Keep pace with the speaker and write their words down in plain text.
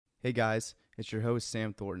Hey guys, it's your host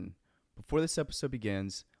Sam Thornton. Before this episode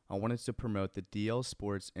begins, I wanted to promote the DL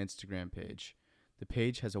Sports Instagram page. The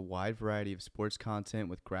page has a wide variety of sports content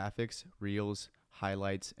with graphics, reels,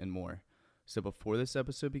 highlights, and more. So before this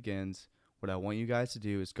episode begins, what I want you guys to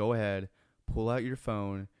do is go ahead, pull out your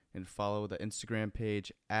phone, and follow the Instagram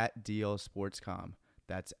page at DLSportsCom.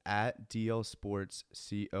 That's at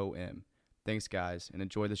DLSportsCom. Thanks guys, and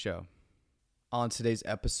enjoy the show. On today's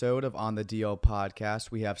episode of On the DL podcast,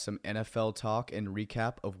 we have some NFL talk and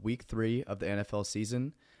recap of week 3 of the NFL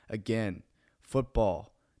season. Again,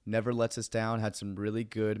 football never lets us down. Had some really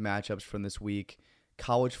good matchups from this week.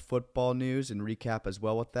 College football news and recap as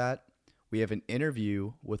well with that. We have an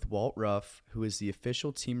interview with Walt Ruff, who is the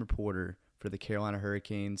official team reporter for the Carolina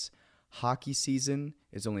Hurricanes. Hockey season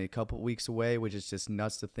is only a couple weeks away, which is just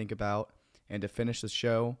nuts to think about. And to finish the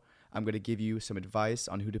show, I'm going to give you some advice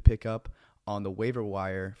on who to pick up on the waiver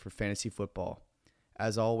wire for fantasy football.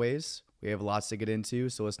 As always, we have lots to get into,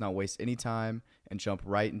 so let's not waste any time and jump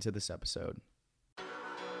right into this episode.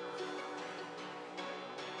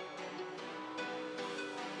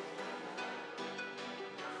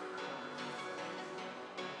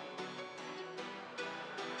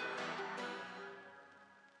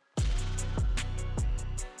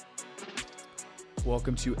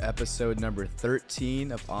 Welcome to episode number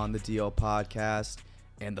 13 of On the DL podcast.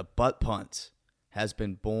 And the butt punt has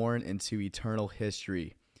been born into eternal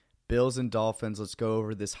history. Bills and Dolphins, let's go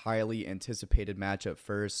over this highly anticipated matchup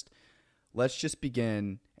first. Let's just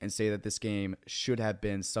begin and say that this game should have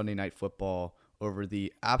been Sunday Night Football over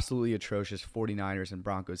the absolutely atrocious 49ers and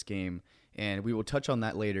Broncos game, and we will touch on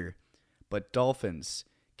that later. But Dolphins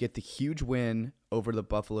get the huge win over the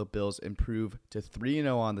Buffalo Bills, improve to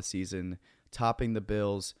 3-0 on the season, topping the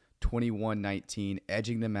Bills 21-19,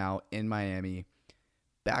 edging them out in Miami.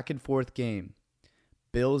 Back and forth game.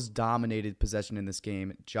 Bills dominated possession in this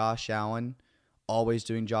game. Josh Allen, always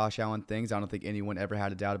doing Josh Allen things. I don't think anyone ever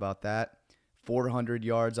had a doubt about that. 400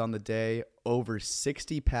 yards on the day, over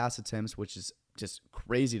 60 pass attempts, which is just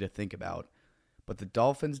crazy to think about. But the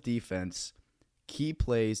Dolphins defense, key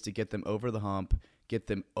plays to get them over the hump, get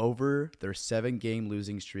them over their 7-game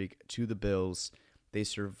losing streak to the Bills. They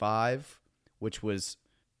survive, which was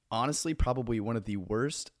honestly probably one of the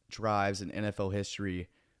worst drives in NFL history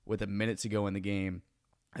with a minute to go in the game.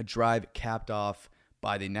 A drive capped off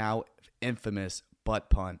by the now infamous butt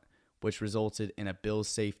punt, which resulted in a Bills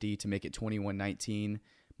safety to make it 21-19.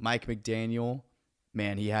 Mike McDaniel,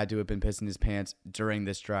 man, he had to have been pissing his pants during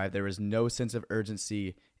this drive. There was no sense of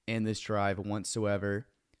urgency in this drive whatsoever.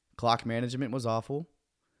 Clock management was awful.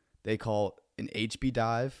 They call an HB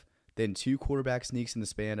dive, then 2 quarterback sneaks in the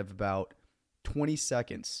span of about 20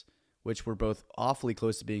 seconds, which were both awfully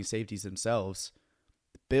close to being safeties themselves.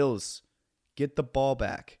 The Bills get the ball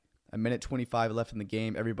back. A minute 25 left in the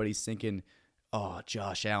game. Everybody's thinking, oh,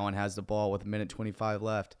 Josh Allen has the ball with a minute 25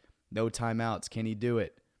 left. No timeouts. Can he do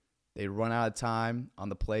it? They run out of time on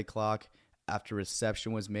the play clock after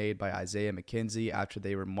reception was made by Isaiah McKenzie after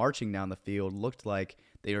they were marching down the field. Looked like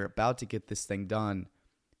they were about to get this thing done.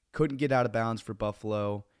 Couldn't get out of bounds for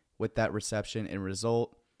Buffalo with that reception and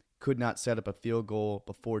result. Could not set up a field goal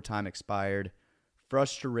before time expired.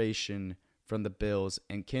 Frustration from the Bills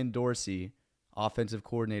and Ken Dorsey, offensive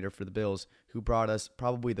coordinator for the Bills, who brought us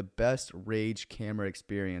probably the best rage camera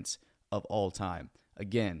experience of all time.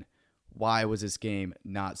 Again, why was this game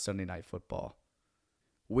not Sunday Night Football?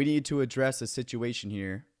 We need to address a situation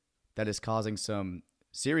here that is causing some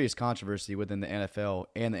serious controversy within the NFL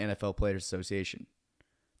and the NFL Players Association.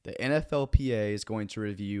 The NFLPA is going to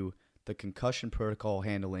review the concussion protocol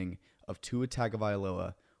handling of Tua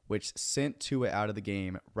Tagovailoa, which sent Tua out of the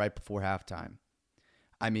game right before halftime.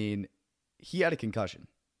 I mean, he had a concussion,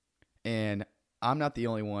 and I'm not the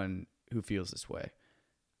only one who feels this way.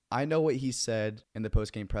 I know what he said in the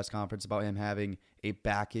post-game press conference about him having a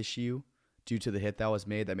back issue due to the hit that was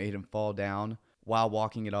made that made him fall down while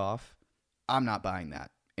walking it off. I'm not buying that,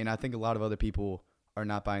 and I think a lot of other people are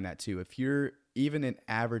not buying that too. If you're even an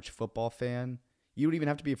average football fan, you don't even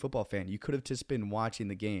have to be a football fan. You could have just been watching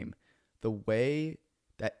the game. The way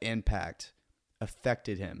that impact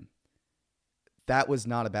affected him, that was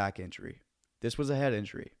not a back injury. This was a head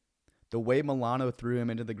injury. The way Milano threw him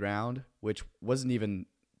into the ground, which wasn't even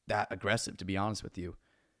that aggressive, to be honest with you,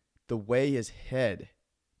 the way his head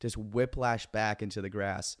just whiplashed back into the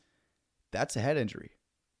grass, that's a head injury.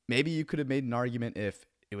 Maybe you could have made an argument if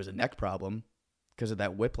it was a neck problem because of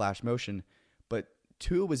that whiplash motion, but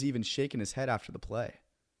Tua was even shaking his head after the play.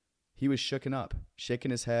 He was shooken up, shaking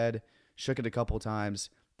his head, shook it a couple times,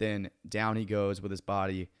 then down he goes with his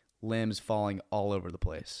body, limbs falling all over the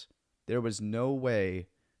place. There was no way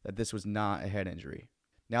that this was not a head injury.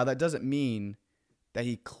 Now, that doesn't mean that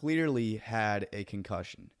he clearly had a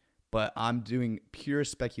concussion, but I'm doing pure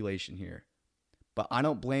speculation here. But I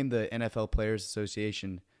don't blame the NFL Players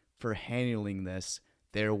Association for handling this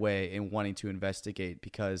their way and wanting to investigate,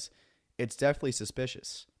 because it's definitely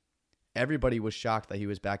suspicious. Everybody was shocked that he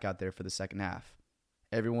was back out there for the second half.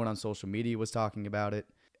 Everyone on social media was talking about it.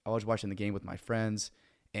 I was watching the game with my friends,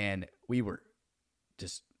 and we were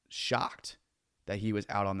just shocked that he was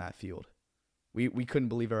out on that field. We couldn't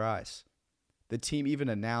believe our eyes. The team even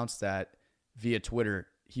announced that via Twitter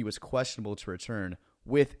he was questionable to return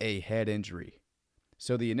with a head injury.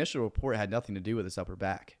 So the initial report had nothing to do with his upper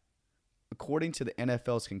back. According to the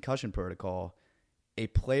NFL's concussion protocol, a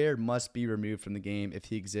player must be removed from the game if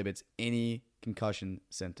he exhibits any concussion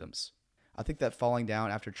symptoms. I think that falling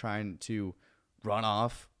down after trying to run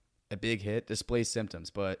off a big hit displays symptoms,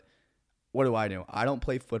 but what do I know? I don't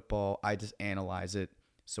play football. I just analyze it,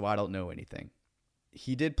 so I don't know anything.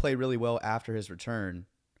 He did play really well after his return,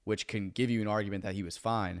 which can give you an argument that he was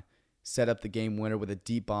fine. Set up the game winner with a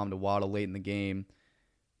deep bomb to Waddle late in the game.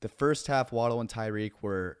 The first half, Waddle and Tyreek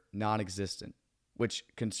were non-existent, which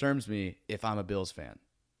concerns me if I'm a Bills fan.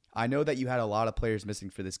 I know that you had a lot of players missing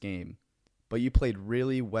for this game, but you played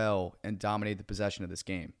really well and dominated the possession of this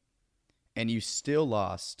game. And you still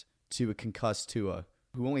lost to a concussed Tua,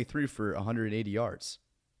 who only threw for 180 yards.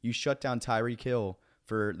 You shut down Tyreek Hill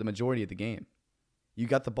for the majority of the game. You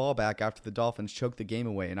got the ball back after the Dolphins choked the game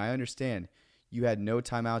away, and I understand you had no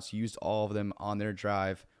timeouts, used all of them on their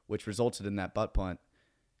drive, which resulted in that butt punt.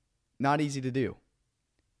 Not easy to do.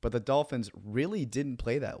 But the Dolphins really didn't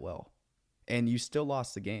play that well, and you still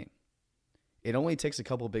lost the game. It only takes a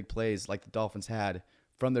couple big plays like the Dolphins had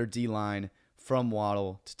from their D-line, from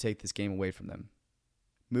Waddle, to take this game away from them.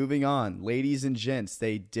 Moving on, ladies and gents,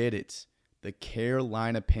 they did it. The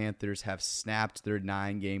Carolina Panthers have snapped their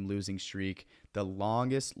 9-game losing streak, the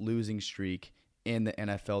longest losing streak in the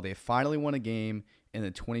NFL. They finally won a game in the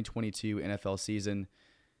 2022 NFL season.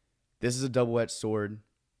 This is a double-edged sword,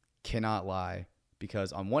 cannot lie,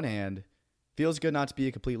 because on one hand, feels good not to be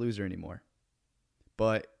a complete loser anymore.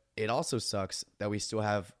 But it also sucks that we still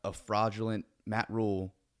have a fraudulent Matt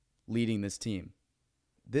Rule leading this team.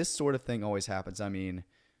 This sort of thing always happens. I mean,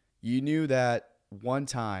 you knew that one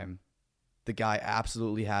time the guy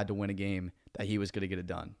absolutely had to win a game, that he was going to get it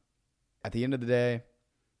done. At the end of the day,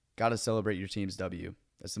 got to celebrate your team's W.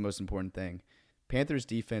 That's the most important thing. Panthers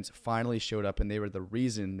defense finally showed up, and they were the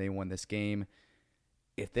reason they won this game.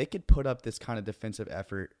 If they could put up this kind of defensive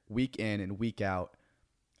effort week in and week out,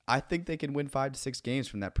 I think they can win 5 to 6 games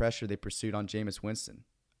from that pressure they pursued on Jameis Winston.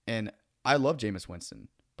 And I love Jameis Winston,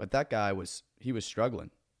 but that guy was struggling.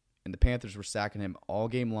 And the Panthers were sacking him all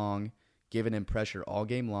game long, giving him pressure all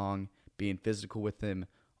game long, being physical with him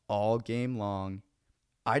all game long.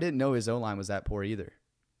 I didn't know his O-line was that poor either.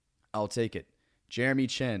 I'll take it. Jeremy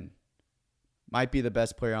Chin might be the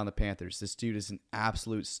best player on the Panthers. This dude is an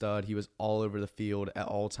absolute stud. He was all over the field at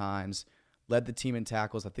all times. Led the team in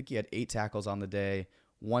tackles. I think he had 8 tackles on the day,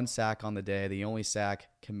 1 sack on the day. The only sack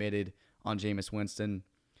committed on Jameis Winston.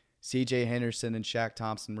 C.J. Henderson and Shaq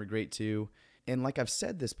Thompson were great too. And like I've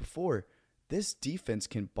said this before, this defense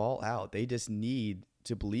can ball out. They just need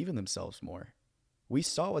to believe in themselves more. We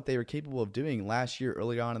saw what they were capable of doing last year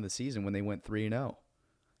early on in the season when they went 3-0.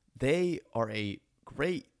 They are a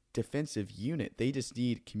great defensive unit. They just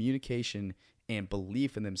need communication and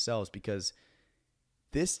belief in themselves, because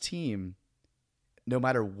this team, no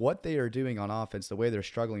matter what they are doing on offense, the way they're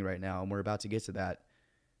struggling right now, and we're about to get to that,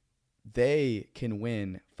 they can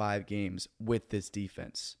win 5 games with this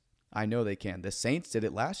defense. I know they can. The Saints did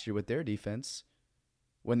it last year with their defense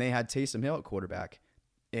when they had Taysom Hill at quarterback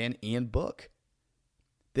and Ian Book.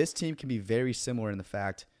 This team can be very similar in the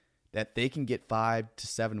fact that they can get 5 to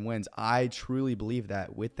 7 wins. I truly believe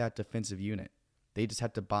that with that defensive unit. They just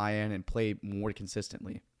have to buy in and play more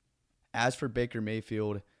consistently. As for Baker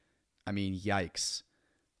Mayfield, I mean, yikes.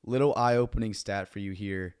 Little eye-opening stat for you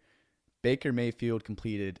here. Baker Mayfield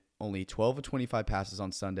completed only 12 of 25 passes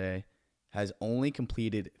on Sunday, has only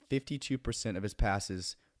completed 52% of his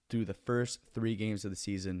passes through the first 3 games of the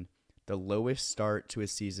season, the lowest start to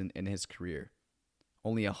his season in his career.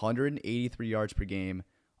 Only 183 yards per game,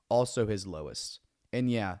 also his lowest. And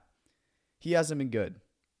yeah, he hasn't been good.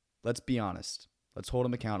 Let's be honest. Let's hold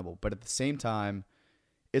him accountable. But at the same time,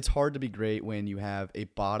 it's hard to be great when you have a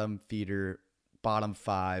bottom feeder, bottom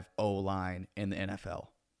 5 O-line in the NFL.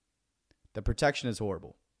 The protection is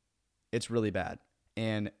horrible. It's really bad.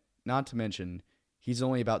 And not to mention, he's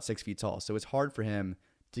only about 6 feet tall. So it's hard for him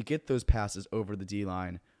to get those passes over the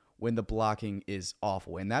D-line when the blocking is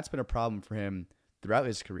awful. And that's been a problem for him throughout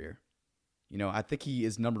his career. You know, I think he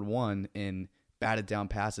is number 1 in batted down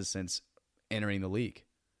passes since entering the league.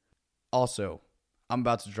 Also, I'm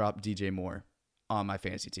about to drop DJ Moore on my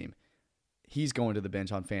fantasy team. He's going to the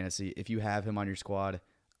bench on fantasy. If you have him on your squad,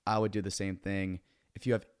 I would do the same thing. If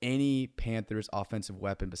you have any Panthers offensive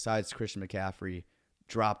weapon besides Christian McCaffrey,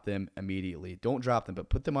 drop them immediately. Don't drop them, but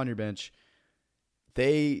put them on your bench.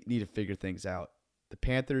 They need to figure things out. The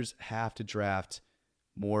Panthers have to draft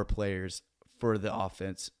more players for the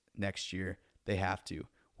offense next year. They have to.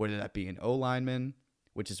 Whether that be an O-lineman,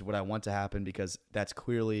 which is what I want to happen because that's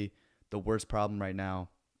clearly the worst problem right now.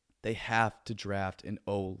 They have to draft an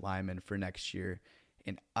O-lineman for next year.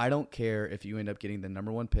 And I don't care if you end up getting the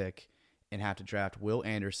number 1 pick and have to draft Will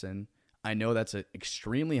Anderson. I know that's an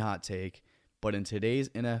extremely hot take, but in today's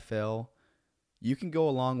NFL, you can go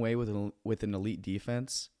a long way with an elite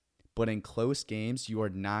defense, but in close games, you are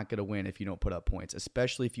not going to win if you don't put up points,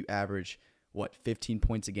 especially if you average, 15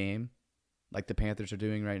 points a game, like the Panthers are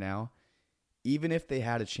doing right now. Even if they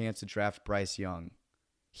had a chance to draft Bryce Young,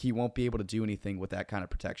 he won't be able to do anything with that kind of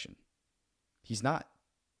protection. He's not.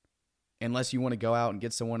 Unless you want to go out and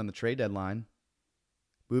get someone on the trade deadline.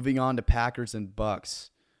 Moving on to Packers and Bucks.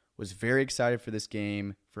 Was very excited for this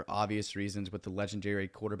game for obvious reasons with the legendary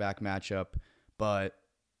quarterback matchup, but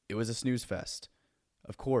it was a snooze fest.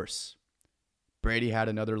 Of course, Brady had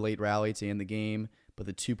another late rally to end the game, but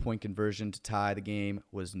the 2-point conversion to tie the game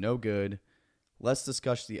was no good. Let's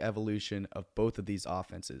discuss the evolution of both of these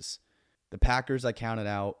offenses. The Packers I counted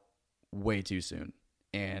out way too soon,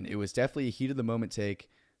 and it was definitely a heat of the moment take,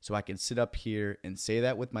 so I can sit up here and say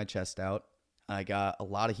that with my chest out. I got a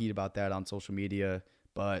lot of heat about that on social media,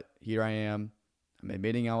 but here I am. I'm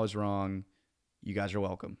admitting I was wrong. You guys are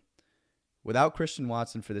welcome. Without Christian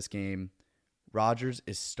Watson for this game, Rodgers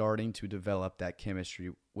is starting to develop that chemistry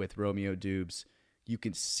with Romeo Doubs. You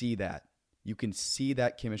can see that. You can see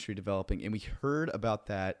that chemistry developing, and we heard about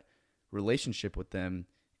that relationship with them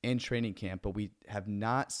in training camp, but we have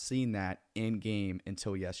not seen that in game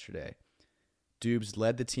until yesterday. Doubs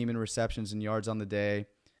led the team in receptions and yards on the day,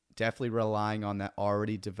 definitely relying on that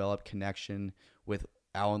already developed connection with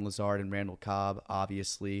Allen Lazard and Randall Cobb.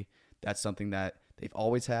 Obviously, that's something that they've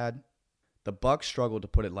always had. The Bucs struggled, to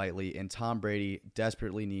put it lightly, and Tom Brady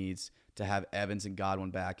desperately needs to have Evans and Godwin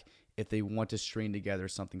back if they want to string together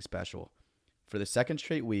something special. For the second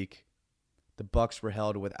straight week, the Bucs were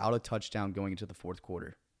held without a touchdown going into the fourth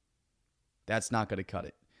quarter. That's not going to cut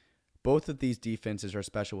it. Both of these defenses are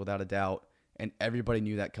special without a doubt, and everybody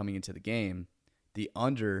knew that coming into the game. The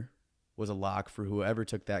under was a lock for whoever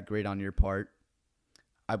took that grade on your part.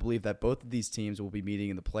 I believe that both of these teams will be meeting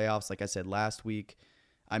in the playoffs, like I said last week.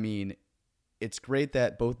 I mean, it's great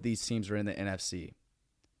that both of these teams are in the NFC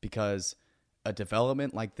because a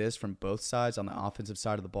development like this from both sides on the offensive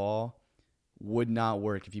side of the ball would not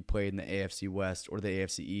work if you played in the AFC West or the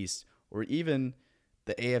AFC East or even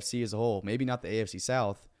the AFC as a whole. Maybe not the AFC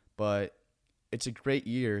South, but it's a great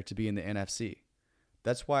year to be in the NFC.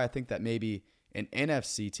 That's why I think that maybe an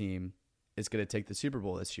NFC team is going to take the Super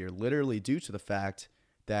Bowl this year, literally due to the fact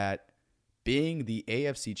that being the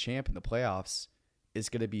AFC champ in the playoffs is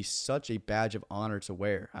going to be such a badge of honor to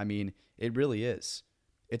wear. I mean, it really is.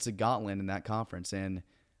 It's a gauntlet in that conference, and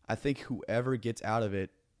I think whoever gets out of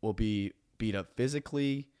it will be beat up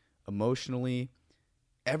physically, emotionally,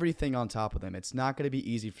 everything on top of them. It's not going to be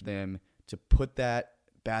easy for them to put that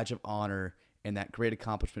badge of honor and that great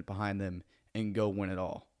accomplishment behind them and go win it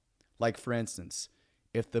all. Like, for instance,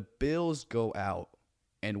 if the Bills go out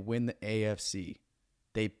and win the AFC,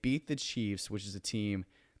 they beat the Chiefs, which is a team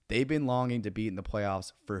they've been longing to beat in the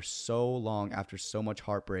playoffs for so long after so much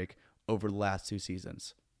heartbreak over the last 2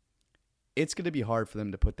 seasons. It's going to be hard for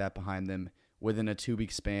them to put that behind them within a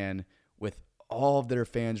 2-week span with all of their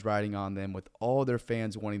fans riding on them, with all their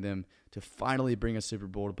fans wanting them to finally bring a Super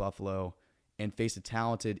Bowl to Buffalo and face a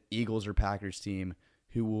talented Eagles or Packers team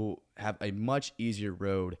who will have a much easier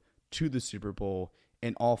road to the Super Bowl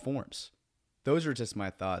in all forms. Those are just my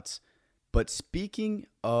thoughts. But speaking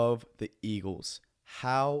of the Eagles,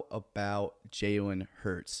 how about Jalen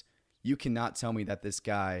Hurts? You cannot tell me that this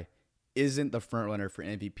guy isn't the frontrunner for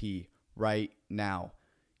MVP right now.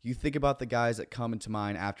 You think about the guys that come into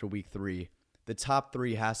mind after week 3. The top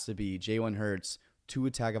 3 has to be Jalen Hurts,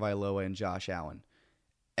 Tua Tagovailoa, and Josh Allen.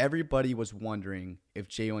 Everybody was wondering if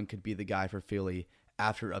Jalen could be the guy for Philly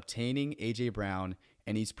after obtaining A.J. Brown,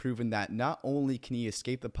 and he's proven that not only can he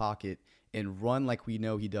escape the pocket and run like we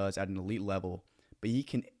know he does at an elite level, but he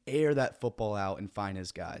can air that football out and find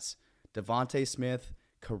his guys. Devontae Smith,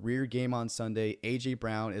 career game on Sunday. A.J.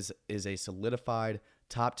 Brown is a solidified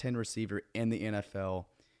top 10 receiver in the NFL.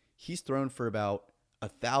 He's thrown for about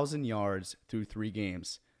 1,000 yards through 3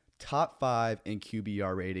 games, top 5 in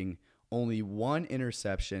QBR rating, only 1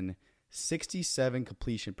 interception, 67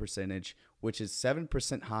 completion percentage, which is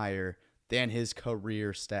 7% higher than his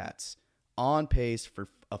career stats. On pace for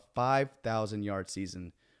a 5,000-yard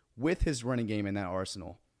season with his running game in that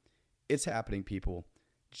arsenal. It's happening, people.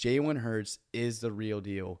 Jalen Hurts is the real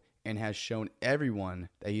deal and has shown everyone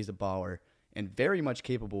that he's a baller and very much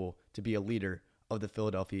capable to be a leader of the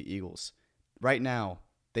Philadelphia Eagles. Right now,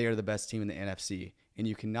 they are the best team in the NFC, and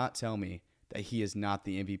you cannot tell me that he is not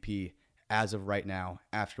the MVP as of right now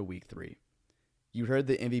after week 3. You heard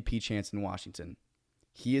the MVP chants in Washington.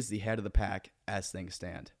 He is the head of the pack as things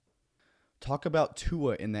stand. Talk about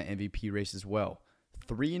Tua in that MVP race as well.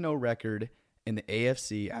 3-0 record in the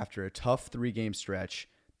AFC after a tough 3-game stretch.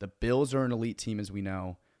 The Bills are an elite team, as we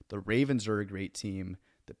know. The Ravens are a great team.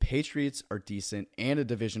 The Patriots are decent and a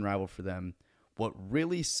division rival for them. What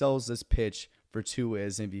really sells this pitch for Tua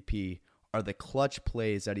as MVP are the clutch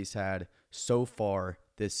plays that he's had so far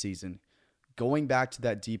this season. Going back to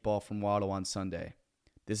that deep ball from Waddle on Sunday.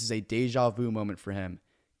 This is a deja vu moment for him.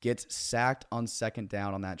 Gets sacked on second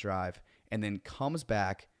down on that drive and then comes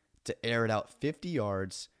back to air it out 50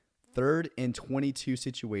 yards, 3rd and 22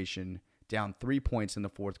 situation, down 3 points in the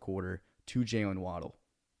fourth quarter to Jalen Waddle.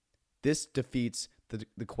 This defeats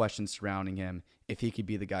the question surrounding him if he could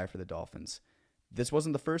be the guy for the Dolphins. This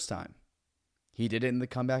wasn't the first time. He did it in the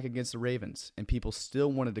comeback against the Ravens, and people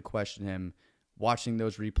still wanted to question him watching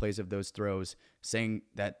those replays of those throws, saying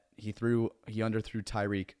that he underthrew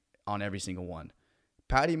Tyreek on every single one.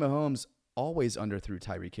 Patty Mahomes always underthrew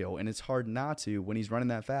Tyreek Hill, and it's hard not to when he's running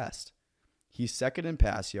that fast. He's second in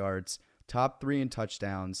pass yards, top 3 in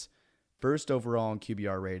touchdowns, first overall in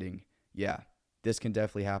QBR rating. Yeah, this can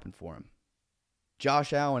definitely happen for him.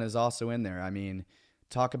 Josh Allen is also in there. I mean,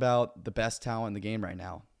 talk about the best talent in the game right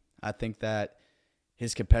now. I think that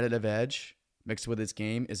his competitive edge mixed with his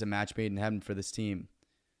game is a match made in heaven for this team.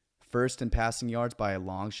 First in passing yards by a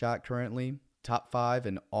long shot currently, top 5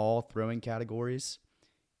 in all throwing categories.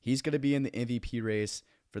 He's going to be in the MVP race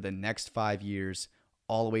for the next 5 years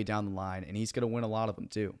all the way down the line, and he's going to win a lot of them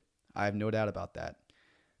too. I have no doubt about that.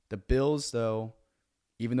 The Bills, though,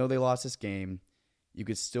 even though they lost this game, you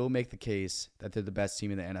could still make the case that they're the best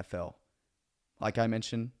team in the NFL. Like I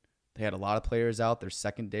mentioned, they had a lot of players out. Their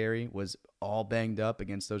secondary was all banged up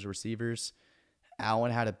against those receivers.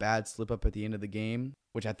 Allen had a bad slip-up at the end of the game,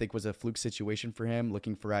 which I think was a fluke situation for him,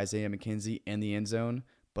 looking for Isaiah McKenzie in the end zone.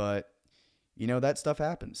 But, that stuff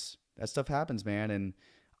happens. That stuff happens, man, and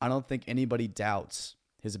I don't think anybody doubts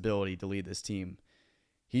his ability to lead this team.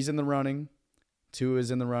 He's in the running. Tua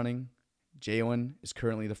is in the running. Jalen is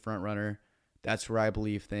currently the front runner. That's where I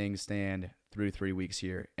believe things stand through 3 weeks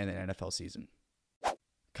here in the NFL season.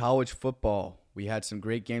 College football. We had some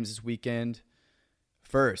great games this weekend.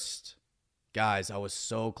 First, guys, I was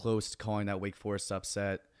so close to calling that Wake Forest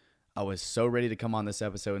upset. I was so ready to come on this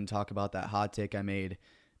episode and talk about that hot take I made.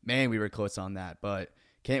 Man, we were close on that, but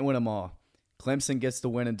can't win them all. Clemson gets the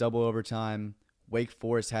win in double overtime. Wake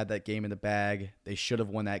Forest had that game in the bag. They should have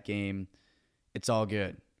won that game. It's all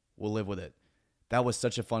good. We'll live with it. That was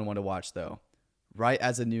such a fun one to watch, though. Right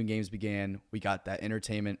as the noon games began, we got that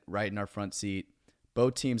entertainment right in our front seat.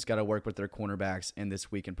 Both teams got to work with their cornerbacks in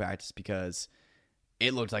this week in practice because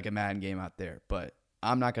it looked like a Madden game out there. But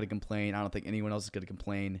I'm not going to complain. I don't think anyone else is going to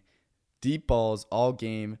complain. Deep balls all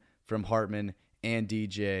game from Hartman and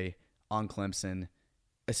DJ on Clemson,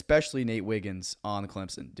 especially Nate Wiggins on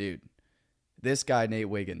Clemson. Dude, this guy, Nate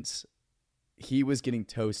Wiggins, he was getting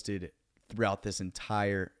toasted throughout this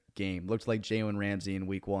entire game. Looked like Jalen Ramsey in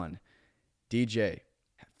week 1. DJ,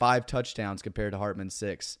 5 touchdowns compared to Hartman's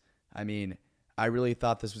 6. I mean, I really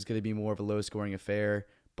thought this was going to be more of a low-scoring affair,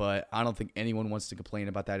 but I don't think anyone wants to complain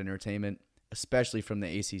about that entertainment, especially from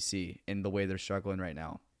the ACC and the way they're struggling right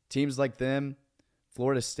now. Teams like them,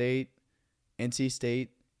 Florida State, NC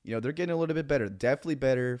State, they're getting a little bit better. Definitely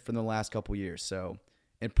better from the last couple years. So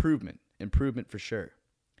improvement for sure.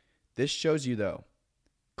 This shows you, though,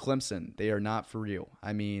 Clemson, they are not for real.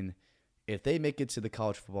 I mean, if they make it to the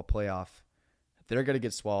college football playoff, they're going to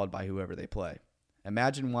get swallowed by whoever they play.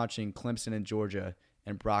 Imagine watching Clemson and Georgia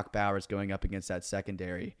and Brock Bowers going up against that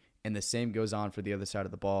secondary, and the same goes on for the other side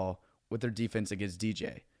of the ball with their defense against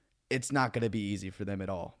DJ. It's not going to be easy for them at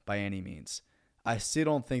all, by any means. I still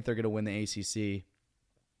don't think they're going to win the ACC,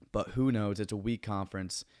 but who knows? It's a weak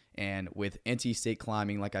conference, and with NC State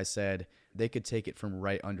climbing, like I said, they could take it from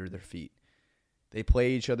right under their feet. They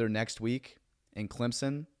play each other next week in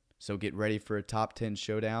Clemson, so get ready for a top 10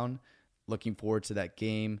 showdown. Looking forward to that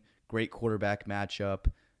game. Great quarterback matchup.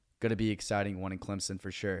 Going to be exciting one in Clemson for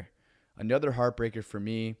sure. Another heartbreaker for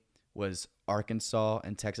me was Arkansas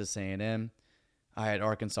and Texas A&M. I had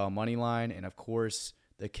Arkansas money line, and of course,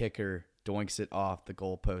 the kicker doinks it off the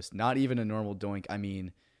goalpost. Not even a normal doink. I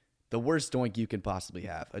mean, the worst doink you can possibly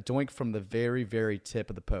have. A doink from the very, very tip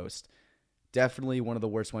of the post. Definitely one of the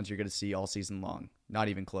worst ones you're going to see all season long. Not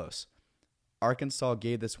even close. Arkansas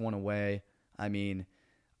gave this one away. I mean,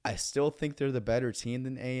 I still think they're the better team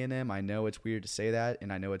than A&M. I know it's weird to say that,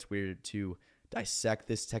 and I know it's weird to dissect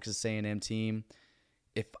this Texas A&M team.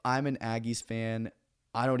 If I'm an Aggies fan,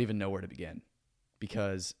 I don't even know where to begin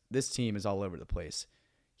because this team is all over the place.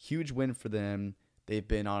 Huge win for them. They've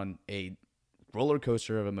been on a roller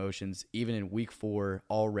coaster of emotions, even in week 4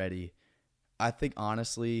 already. I think,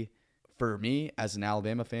 honestly, for me as an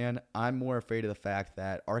Alabama fan, I'm more afraid of the fact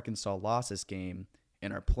that Arkansas lost this game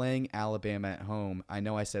and are playing Alabama at home. I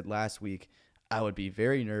know I said last week I would be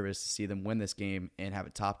very nervous to see them win this game and have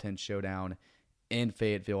a top 10 showdown in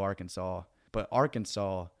Fayetteville, Arkansas. But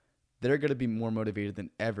Arkansas, they're going to be more motivated than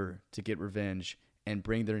ever to get revenge and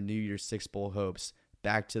bring their New Year's Six Bowl hopes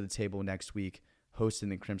back to the table next week, hosting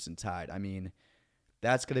the Crimson Tide. I mean,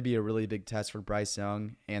 that's going to be a really big test for Bryce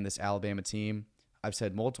Young and this Alabama team. I've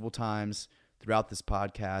said multiple times throughout this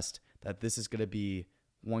podcast that this is going to be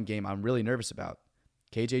one game I'm really nervous about.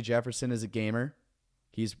 KJ Jefferson is a gamer.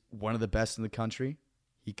 He's one of the best in the country.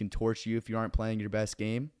 He can torch you if you aren't playing your best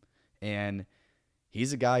game. And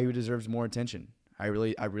he's a guy who deserves more attention. I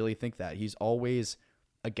really think that. He's always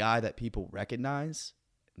a guy that people recognize,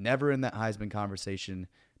 never in that Heisman conversation,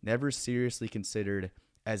 never seriously considered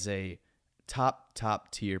as a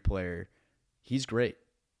top tier player. He's great.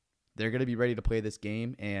 They're going to be ready to play this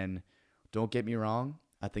game, and don't get me wrong,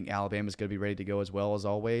 I think Alabama's going to be ready to go as well as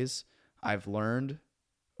always. I've learned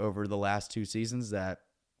over the last 2 seasons that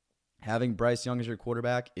having Bryce Young as your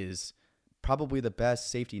quarterback is probably the best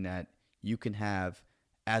safety net you can have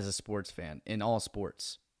as a sports fan in all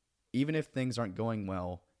sports. Even if things aren't going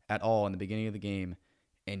well at all in the beginning of the game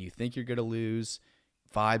and you think you're going to lose,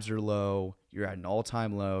 vibes are low, you're at an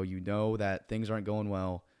all-time low, you know that things aren't going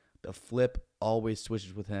well, the flip always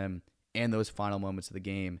switches with him in those final moments of the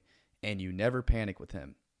game, and you never panic with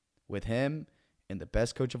him. With him and the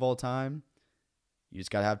best coach of all time, you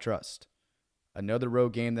just got to have trust. Another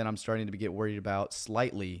road game that I'm starting to get worried about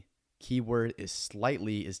slightly, keyword is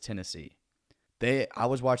slightly, is Tennessee. I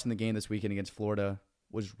was watching the game this weekend against Florida,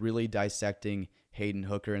 was really dissecting Hayden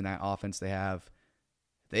Hooker and that offense they have.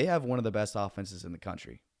 They have one of the best offenses in the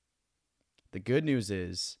country. The good news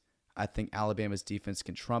is I think Alabama's defense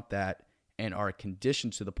can trump that and are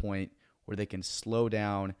conditioned to the point where they can slow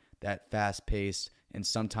down that fast-paced and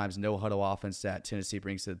sometimes no-huddle offense that Tennessee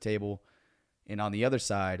brings to the table. And on the other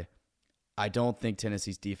side, I don't think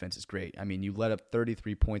Tennessee's defense is great. I mean, you let up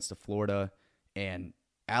 33 points to Florida, and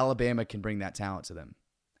Alabama can bring that talent to them.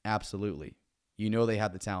 Absolutely. You know they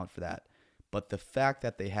have the talent for that. But the fact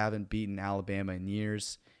that they haven't beaten Alabama in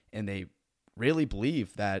years, and they really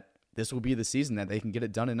believe that this will be the season that they can get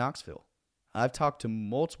it done in Knoxville. I've talked to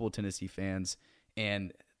multiple Tennessee fans,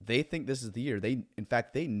 and they think this is the year. In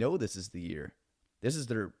fact, they know this is the year. This is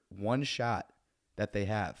their one shot that they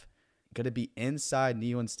have. Going to be inside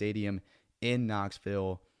Neyland Stadium in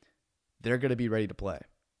Knoxville. They're going to be ready to play.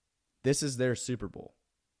 This is their Super Bowl.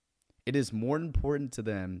 It is more important to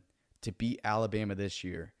them to beat Alabama this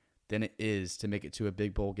year than it is to make it to a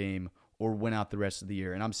big bowl game or win out the rest of the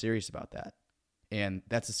year. And I'm serious about that. And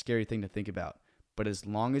that's a scary thing to think about. But as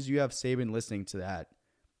long as you have Saban listening to that,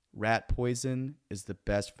 rat poison is the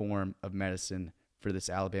best form of medicine for this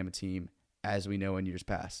Alabama team, as we know in years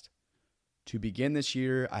past. To begin this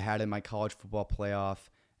year, I had in my college football playoff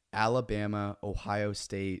Alabama, Ohio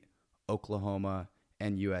State, Oklahoma,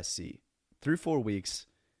 and USC. Through 4 weeks,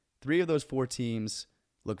 3 of those 4 teams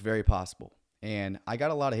look very possible. And I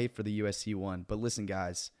got a lot of hate for the USC one, but listen,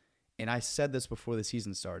 guys, and I said this before the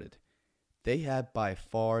season started, they have by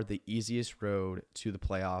far the easiest road to the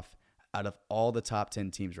playoff out of all the top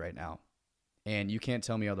 10 teams right now. And you can't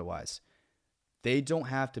tell me otherwise. They don't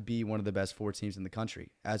have to be one of the best 4 teams in the country,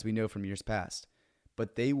 as we know from years past,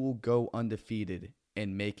 but they will go undefeated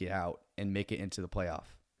and make it out and make it into the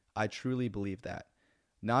playoff. I truly believe that.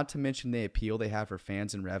 Not to mention the appeal they have for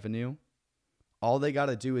fans and revenue. All they got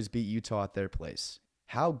to do is beat Utah at their place.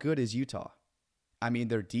 How good is Utah? I mean,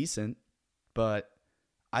 they're decent, but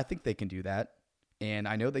I think they can do that. And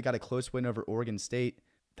I know they got a close win over Oregon State.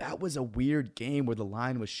 That was a weird game where the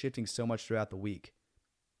line was shifting so much throughout the week.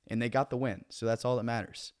 And they got the win, so that's all that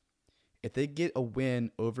matters. If they get a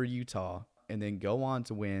win over Utah and then go on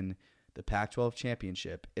to win the Pac-12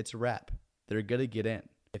 championship, it's a wrap. They're going to get in.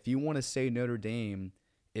 If you want to say Notre Dame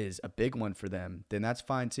is a big one for them, then that's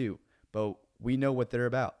fine too. But we know what they're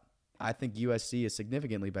about. I think USC is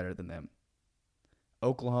significantly better than them.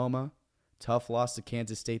 Oklahoma, tough loss to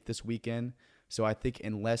Kansas State this weekend. So I think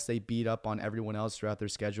unless they beat up on everyone else throughout their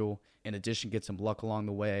schedule, in addition, get some luck along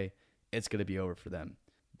the way, it's going to be over for them.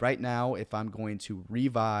 Right now, if I'm going to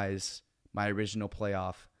revise my original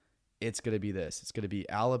playoff, it's going to be this. It's going to be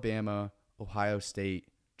Alabama, Ohio State,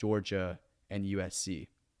 Georgia, and USC.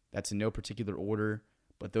 That's in no particular order,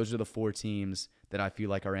 but those are the 4 teams that I feel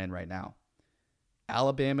like are in right now.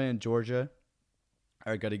 Alabama and Georgia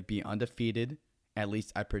are going to be undefeated. At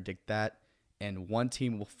least I predict that. And one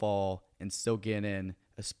team will fall and still get in,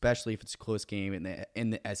 especially if it's a close game in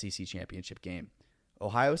the SEC championship game.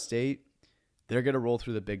 Ohio State, they're going to roll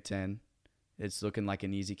through the Big Ten. It's looking like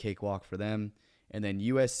an easy cakewalk for them. And then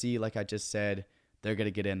USC, like I just said, they're going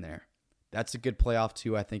to get in there. That's a good playoff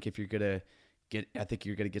too. I think you're going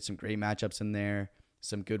to get some great matchups in there,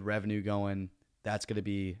 some good revenue going. That's going to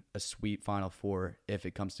be a sweet Final Four if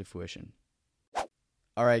it comes to fruition.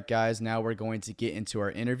 All right, guys, now we're going to get into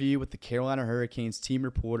our interview with the Carolina Hurricanes team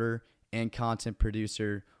reporter and content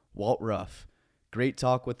producer, Walt Ruff. Great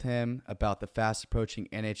talk with him about the fast approaching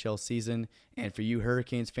NHL season. And for you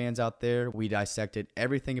Hurricanes fans out there, we dissected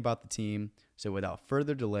everything about the team. So without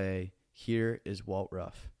further delay, here is Walt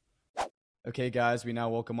Ruff. Okay, guys, we now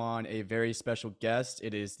welcome on a very special guest.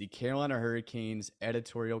 It is the Carolina Hurricanes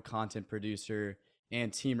editorial content producer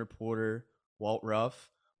and team reporter, Walt Ruff.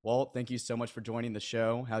 Walt, thank you so much for joining the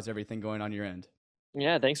show. How's everything going on your end?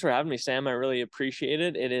 Yeah, thanks for having me, Sam. I really appreciate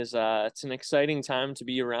it. It's an exciting time to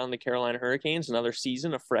be around the Carolina Hurricanes, another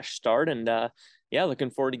season, a fresh start, and looking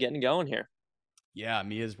forward to getting going here. Yeah,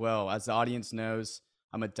 me as well. As the audience knows,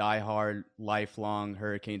 I'm a diehard, lifelong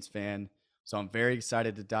Hurricanes fan, so I'm very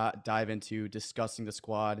excited to dive into discussing the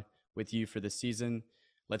squad with you for the season.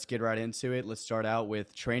 Let's get right into it. Let's start out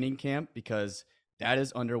with training camp because that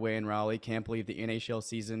is underway in Raleigh. Can't believe the NHL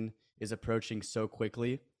season is approaching so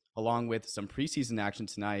quickly, along with some preseason action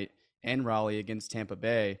tonight in Raleigh against Tampa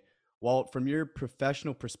Bay. Walt, from your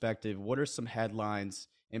professional perspective, what are some headlines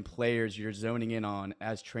and players you're zoning in on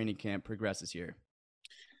as training camp progresses here?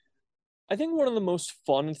 I think one of the most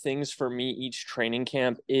fun things for me each training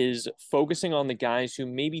camp is focusing on the guys who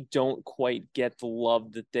maybe don't quite get the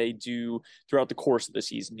love that they do throughout the course of the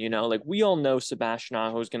season. You know, like we all know Sebastian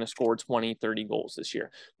Aho is going to score 20, 30 goals this year.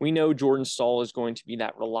 We know Jordan Staal is going to be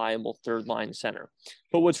that reliable third line center.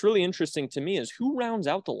 But what's really interesting to me is who rounds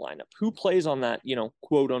out the lineup, who plays on that,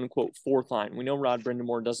 quote unquote fourth line. We know Rod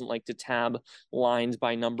Brindamore doesn't like to tab lines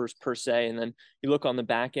by numbers per se. And then you look on the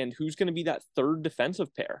back end, who's going to be that third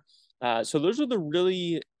defensive pair? So those are the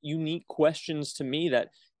really unique questions to me that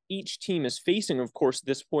each team is facing, of course, at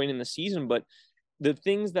this point in the season. But the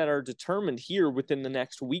things that are determined here within the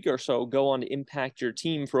next week or so go on to impact your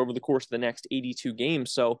team for over the course of the next 82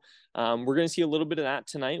 games. So we're going to see a little bit of that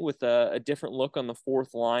tonight with a different look on the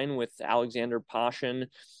fourth line with Alexander Pashin,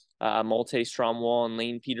 Malte Stromwall, and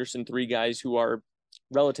Lane Peterson, 3 guys who are,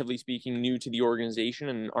 relatively speaking, new to the organization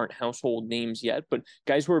and aren't household names yet, but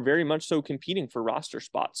guys who are very much so competing for roster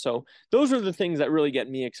spots. So those are the things that really get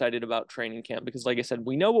me excited about training camp, because like I said,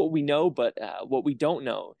 we know what we know, but what we don't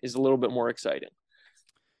know is a little bit more exciting.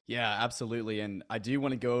 Yeah, absolutely. And I do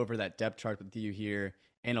want to go over that depth chart with you here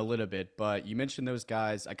in a little bit, but you mentioned those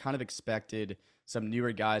guys. I kind of expected some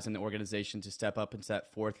newer guys in the organization to step up into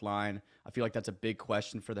that fourth line. I feel like that's a big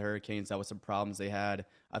question for the Hurricanes. That was some problems they had,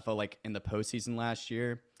 I felt like, in the postseason last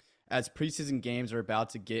year. As preseason games are about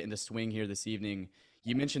to get into swing here this evening,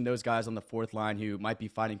 you mentioned those guys on the fourth line who might be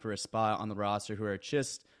fighting for a spot on the roster, who are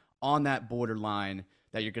just on that borderline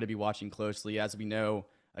that you're going to be watching closely. As we know,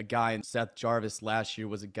 a guy in Seth Jarvis last year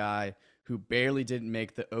was a guy who barely didn't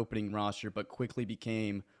make the opening roster, but quickly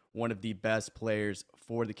became one of the best players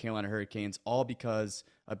for the Carolina Hurricanes, all because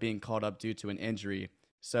of being called up due to an injury.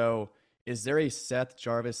 So is there a Seth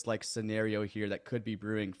Jarvis-like scenario here that could be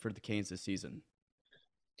brewing for the Canes this season?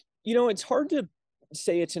 It's hard to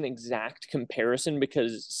say it's an exact comparison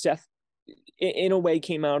because Seth, in a way,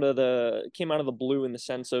 came out of the blue in the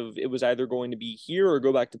sense of it was either going to be here or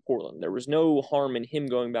go back to Portland. There was no harm in him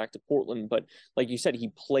going back to Portland, but like you said,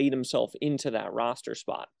 he played himself into that roster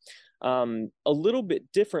spot. A little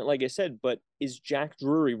bit different, like I said, but is Jack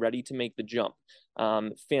Drury ready to make the jump?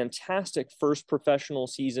 Fantastic first professional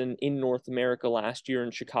season in North America last year in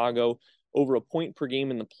Chicago, over a point per game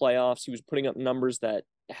in the playoffs. He was putting up numbers that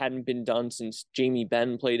hadn't been done since Jamie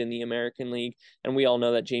Benn played in the American League. And we all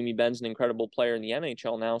know that Jamie Benn's an incredible player in the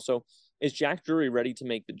NHL now. So is Jack Drury ready to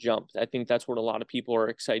make the jump? I think that's what a lot of people are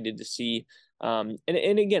excited to see. And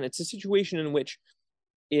again, it's a situation in which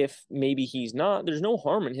if maybe he's not, there's no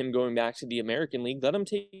harm in him going back to the American League. Let him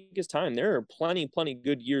take his time. There are plenty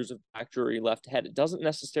good years of Jack Drury left ahead. It doesn't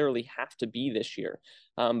necessarily have to be this year.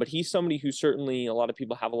 But he's somebody who certainly a lot of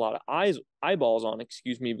people have a lot of eyeballs on,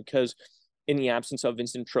 because in the absence of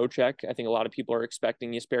Vincent Trocheck. I think a lot of people are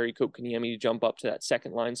expecting Jesperi Kotkaniemi to jump up to that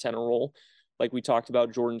second line center role. Like we talked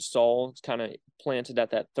about, Jordan Staal is kind of planted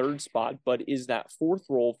at that third spot, but is that fourth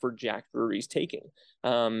role for Jack Drury's taking?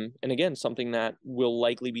 And again, something that will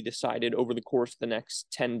likely be decided over the course of the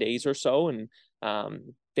next 10 days or so. And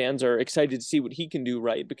fans are excited to see what he can do,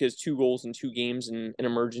 right? Because 2 goals in 2 games in an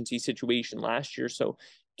emergency situation last year. So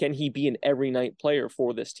can he be an every night player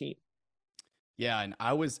for this team? Yeah, and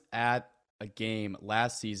I was at a game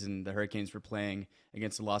last season the Hurricanes were playing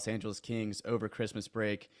against the Los Angeles Kings over Christmas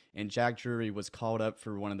break, and Jack Drury was called up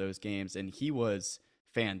for one of those games, and he was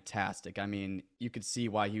fantastic. I mean, you could see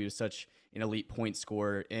why he was such an elite point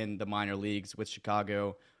scorer in the minor leagues with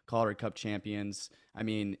Chicago, Calder Cup champions. I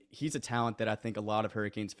mean, he's a talent that I think a lot of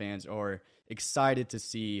Hurricanes fans are excited to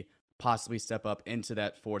see possibly step up into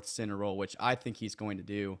that fourth center role, which I think he's going to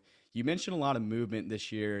do. You mentioned a lot of movement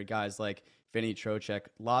this year, guys like Vinny Trocheck,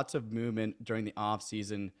 lots of movement during the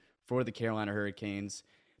offseason for the Carolina Hurricanes.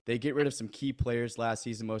 They get rid of some key players last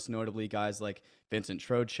season, most notably guys like Vincent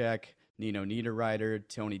Trocheck, Nino Niederreiter,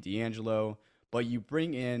 Tony DeAngelo. But you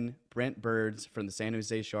bring in Brent Burns from the San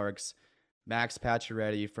Jose Sharks, Max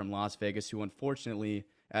Pacioretty from Las Vegas, who unfortunately,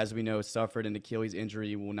 as we know, suffered an Achilles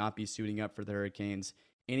injury, will not be suiting up for the Hurricanes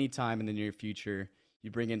anytime in the near future.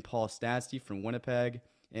 You bring in Paul Stastny from Winnipeg,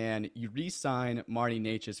 and you re-sign Marty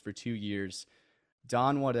Necas for 2 years.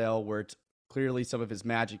 Don Waddell worked clearly some of his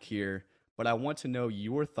magic here, but I want to know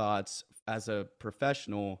your thoughts as a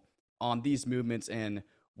professional on these movements and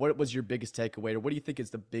what was your biggest takeaway, or what do you think is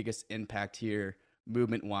the biggest impact here,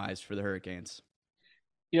 movement-wise, for the Hurricanes?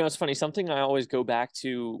 You know, it's funny. Something I always go back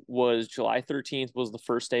to was July 13th was the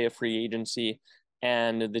first day of free agency.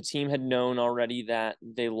 And the team had known already that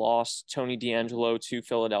they lost Tony DeAngelo to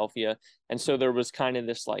Philadelphia. And so there was kind of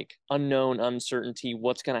this like unknown uncertainty,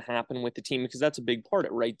 what's going to happen with the team, because that's a big part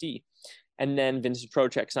at right D. And then Vincent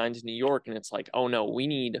Trocheck signed to New York, and it's like, oh no, we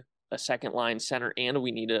need a second line center and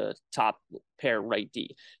we need a top pair right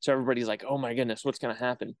D. So everybody's like, oh my goodness, what's going to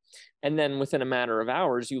happen? And then within a matter of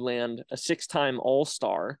hours, you land a 6-time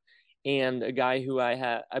All-Star and a guy who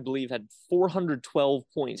I believe had 412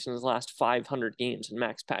 points in his last 500 games in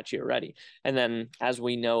Max Pacioretty. And then, as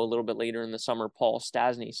we know, a little bit later in the summer, Paul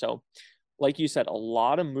Stastny. So, like you said, a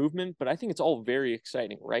lot of movement, but I think it's all very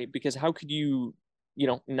exciting, right? Because how could you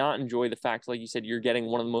not enjoy the fact, like you said, you're getting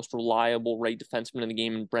one of the most reliable right defensemen in the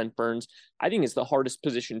game in Brent Burns. I think it's the hardest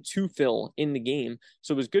position to fill in the game.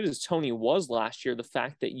 So as good as Tony was last year, the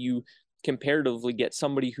fact that you comparatively get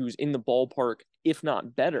somebody who's in the ballpark, if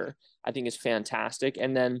not better, I think is fantastic.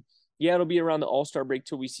 And then, yeah, it'll be around the All-Star break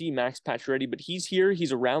till we see Max Pacioretty, but he's here.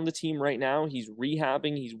 He's around the team right now. He's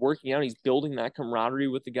rehabbing. He's working out. He's building that camaraderie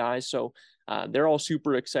with the guys. So they're all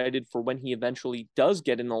super excited for when he eventually does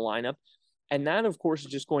get in the lineup. And that, of course,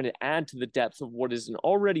 is just going to add to the depth of what is an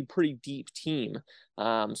already pretty deep team.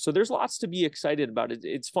 So there's lots to be excited about.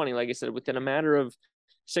 It's funny, like I said, within a matter of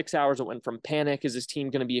 6 hours, it went from panic, is this team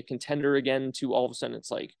going to be a contender again, to all of a sudden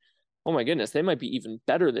it's like, oh my goodness, they might be even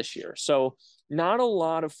better this year. So not a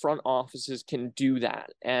lot of front offices can do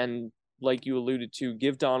that. And like you alluded to,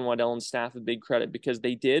 give Don Waddell and staff a big credit, because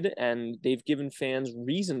they did, and they've given fans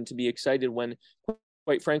reason to be excited when,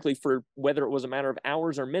 quite frankly, for whether it was a matter of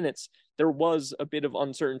hours or minutes, there was a bit of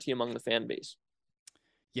uncertainty among the fan base.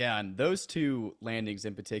 Yeah, and those two landings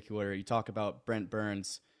in particular, you talk about Brent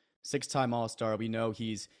Burns, 6-time All-Star. We know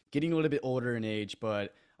he's getting a little bit older in age,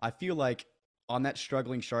 but I feel like on that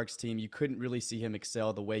struggling Sharks team, you couldn't really see him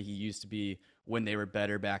excel the way he used to be when they were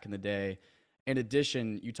better back in the day. In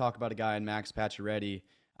addition, you talk about a guy in Max Pacioretty.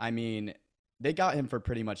 I mean, they got him for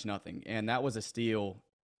pretty much nothing, and that was a steal.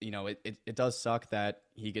 You know, it does suck that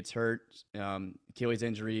he gets hurt, Achilles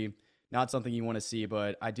injury, not something you want to see,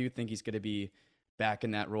 but I do think he's going to be back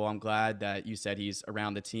in that role. I'm glad that you said he's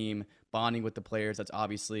around the team, bonding with the players. That's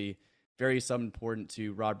obviously very important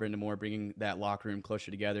to Rod Brindamore, bringing that locker room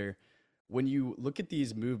closer together. When you look at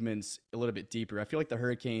these movements a little bit deeper, I feel like the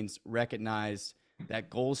Hurricanes recognized that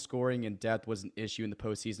goal scoring and depth was an issue in the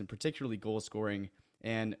postseason, particularly goal scoring.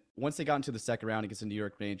 And once they got into the second round against the New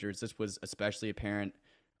York Rangers, this was especially apparent,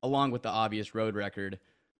 along with the obvious road record.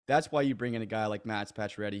 That's why you bring in a guy like Max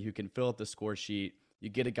Pacioretty who can fill up the score sheet. You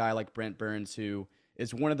get a guy like Brent Burns, who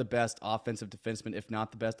is one of the best offensive defensemen, if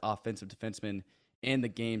not the best offensive defenseman in the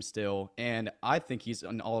game still. And I think he's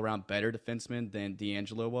an all-around better defenseman than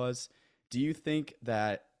DeAngelo was. Do you think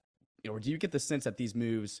that, or do you get the sense that these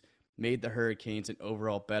moves made the Hurricanes an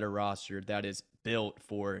overall better roster that is built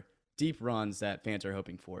for deep runs that fans are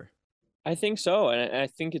hoping for? I think so. And I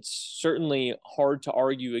think it's certainly hard to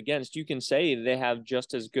argue against. You can say they have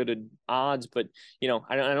just as good odds, but,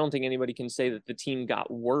 I don't think anybody can say that the team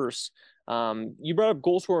got worse. You brought up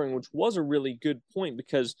goal scoring, which was a really good point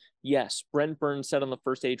because, yes, Brent Burns said on the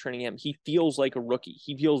first day of training camp, he feels like a rookie.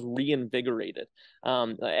 He feels reinvigorated.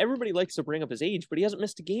 Everybody likes to bring up his age, but he hasn't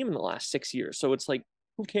missed a game in the last 6 years. So it's like,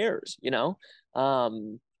 who cares, you know?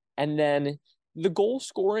 And then the goal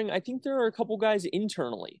scoring, I think there are a couple guys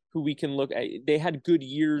internally who we can look at. They had good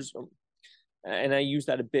years, and I use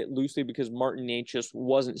that a bit loosely because Martin Necas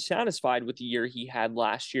wasn't satisfied with the year he had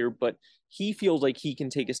last year, but he feels like he can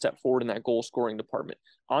take a step forward in that goal scoring department.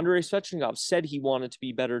 Andrei Svechnikov said he wanted to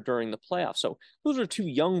be better during the playoffs. So those are two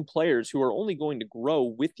young players who are only going to grow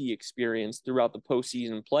with the experience throughout the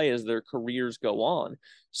postseason play as their careers go on.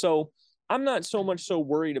 So I'm not so much so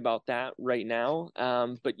worried about that right now.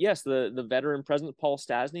 But yes, the veteran presence, Paul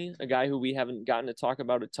Stastny, a guy who we haven't gotten to talk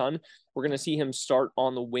about a ton. We're going to see him start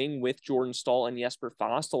on the wing with Jordan Staal and Jesper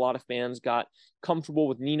Fast. A lot of fans got comfortable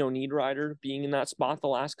with Nino Niederreiter being in that spot the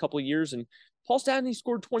last couple of years. And Paul Stastny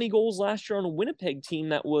scored 20 goals last year on a Winnipeg team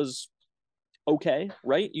that was okay,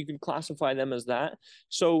 right? You can classify them as that.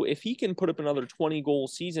 So if he can put up another 20 goal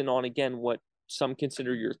season on, again, what some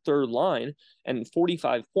consider your third line and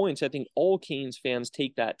 45 points, I think all Canes fans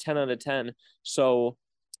take that 10 out of 10. So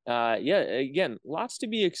yeah, again, lots to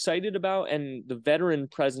be excited about, and the veteran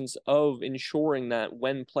presence of ensuring that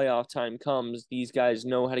when playoff time comes, these guys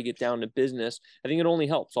know how to get down to business. I think it only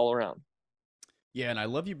helps all around. Yeah, and I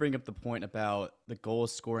love you bring up the point about the goal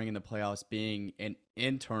scoring in the playoffs being an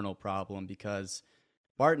internal problem because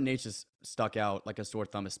Barton H just stuck out like a sore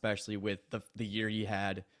thumb, especially with the year he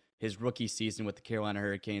had his rookie season with the Carolina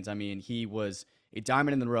Hurricanes. I mean, he was a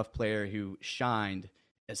diamond in the rough player who shined,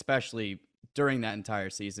 especially during that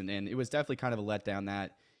entire season. And it was definitely kind of a letdown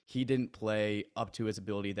that he didn't play up to his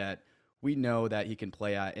ability that we know that he can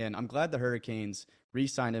play at. And I'm glad the Hurricanes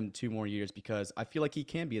re-signed him 2 more years because I feel like he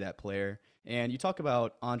can be that player. And you talk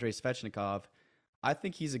about Andrei Svechnikov. I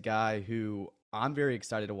think he's a guy who I'm very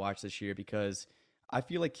excited to watch this year because I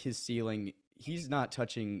feel like his ceiling, he's not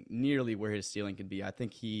touching nearly where his ceiling can be. I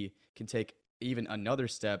think he can take even another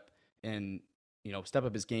step and, step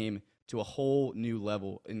up his game to a whole new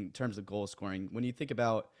level in terms of goal scoring. When you think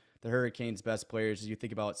about the Hurricanes' best players, you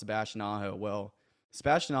think about Sebastian Aho. Well,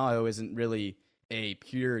 Sebastian Aho isn't really a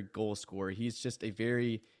pure goal scorer. He's just a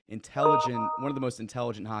very intelligent, one of the most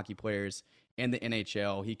intelligent hockey players in the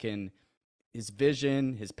NHL. His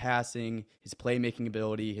vision, his passing, his playmaking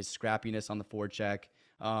ability, his scrappiness on the forecheck.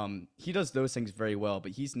 He does those things very well,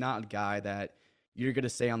 but he's not a guy that you're going to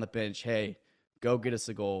say on the bench, hey, go get us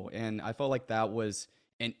a goal. And I felt like that was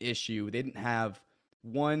an issue. They didn't have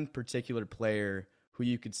one particular player who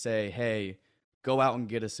you could say, hey, go out and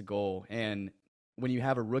get us a goal. And when you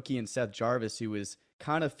have a rookie in Seth Jarvis who is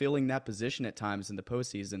kind of filling that position at times in the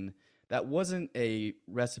postseason, that wasn't a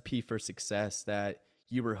recipe for success that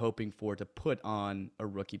you were hoping for to put on a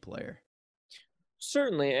rookie player.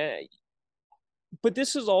 Certainly. But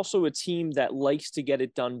this is also a team that likes to get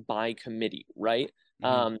it done by committee, right?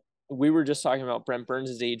 Mm-hmm. We were just talking about Brent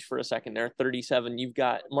Burns' age for a second there, 37. You've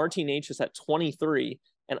got Martin Necas at 23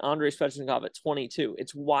 and Andrei Svechnikov at 22.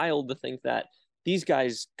 It's wild to think that these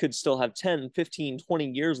guys could still have 10, 15,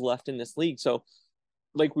 20 years left in this league. So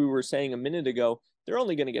like we were saying a minute ago, they're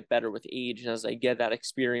only going to get better with age. And as they get that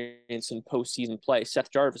experience in postseason play, Seth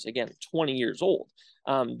Jarvis, again, 20 years old.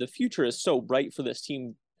 The future is so bright for this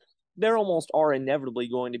team. There almost are inevitably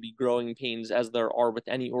going to be growing pains as there are with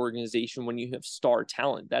any organization when you have star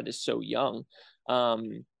talent that is so young.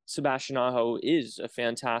 Sebastian Aho is a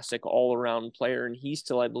fantastic all-around player, and he's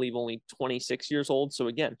still, I believe, only 26 years old. So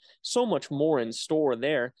again, so much more in store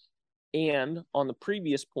there. And on the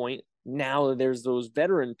previous point, now there's those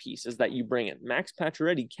veteran pieces that you bring in. Max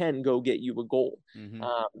Pacioretty can go get you a goal. Mm-hmm.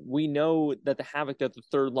 We know that the havoc that the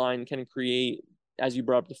third line can create, as you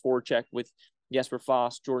brought up the forecheck with Jesper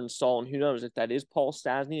Fast, Jordan Staal, and who knows if that is Paul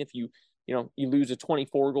Stastny. If you lose a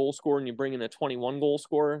 24 goal scorer and you bring in a 21 goal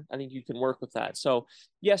scorer, I think you can work with that. So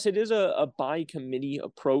yes, it is a by committee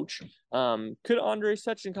approach. Could Andrei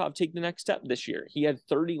Svechnikov take the next step this year? He had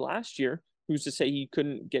 30 last year. Who's to say he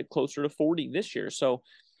couldn't get closer to 40 this year? So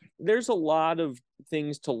there's a lot of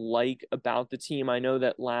things to like about the team. I know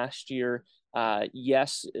that last year,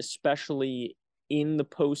 yes, especially in the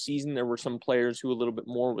postseason, there were some players who a little bit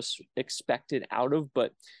more was expected out of,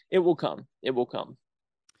 but it will come. It will come.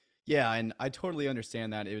 Yeah, and I totally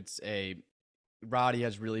understand that. Roddy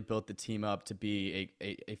has really built the team up to be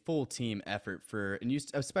a full team effort and you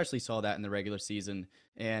especially saw that in the regular season.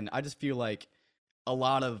 And I just feel like a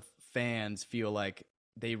lot of fans feel like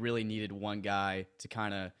they really needed one guy to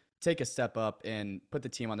kind of take a step up and put the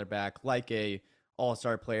team on their back, like a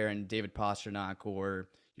all-star player in David Pastrnak or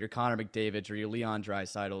your Connor McDavids or your Leon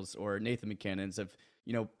Draisaitl's or Nathan McKinnon's of,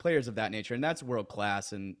 players of that nature, and that's world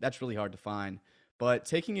class, and that's really hard to find. But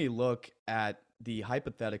taking a look at the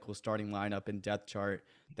hypothetical starting lineup and depth chart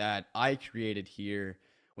that I created here,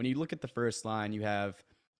 when you look at the first line, you have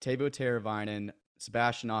Teuvo Teravainen,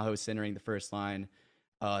 Sebastian Aho centering the first line,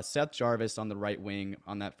 Seth Jarvis on the right wing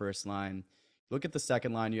on that first line. Look at the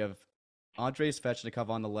second line, you have Andrei Svechnikov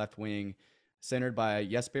on the left wing, centered by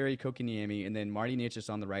Jesperi Kotkaniemi, and then Marty Necas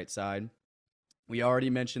on the right side. We already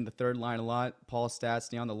mentioned the third line a lot. Paul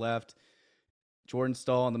Stastny on the left, Jordan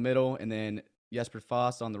Stahl in the middle, and then Jesper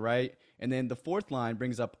Fast on the right. And then the fourth line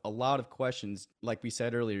brings up a lot of questions. Like we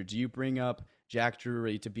said earlier, do you bring up Jack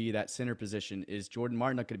Drury to be that center position? Is Jordan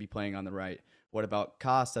Martin not going to be playing on the right? What about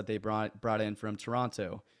Koss that they brought in from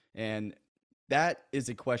Toronto? And that is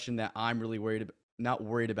a question that I'm really not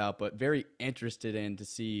worried about, but very interested in to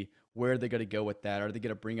see where they're going to go with that. Are they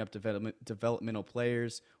going to bring up developmental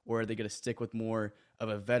players, or are they going to stick with more of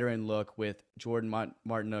a veteran look with Jordan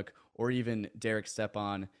Martinook or even Derek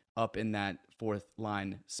Stepan up in that fourth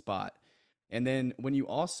line spot? And then when you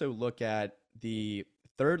also look at the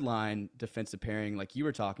third line defensive pairing, like you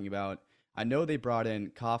were talking about, I know they brought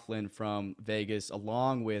in Coughlin from Vegas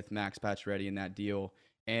along with Max Pacioretty in that deal.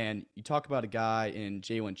 And you talk about a guy in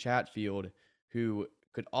Jalen Chatfield who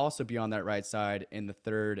could also be on that right side in the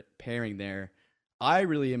third pairing there. I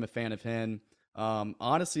really am a fan of him.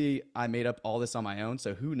 Honestly, I made up all this on my own,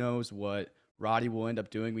 so who knows what Roddy will end up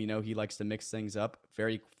doing. We know he likes to mix things up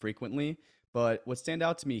very frequently. But what stand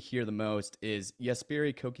out to me here the most is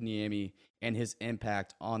Jesperi Kotkaniemi and his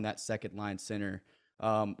impact on that second line center.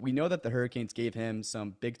 We know that the Hurricanes gave him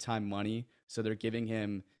some big-time money, so they're giving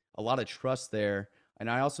him a lot of trust there. And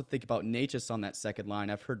I also think about Necas on that second line.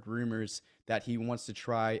 I've heard rumors that he wants to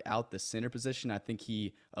try out the center position. I think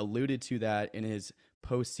he alluded to that in his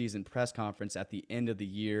postseason press conference at the end of the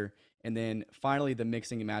year. And then finally, the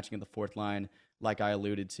mixing and matching of the fourth line, like I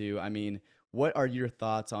alluded to. I mean, what are your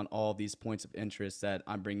thoughts on all of these points of interest that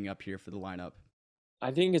I'm bringing up here for the lineup? I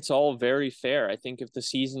think it's all very fair. I think if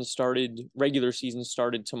the regular season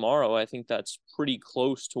started tomorrow, I think that's pretty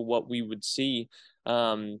close to what we would see.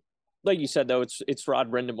 Like you said, though, it's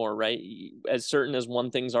Rod Brindamore, right? As certain as one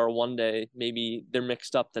things are one day, maybe they're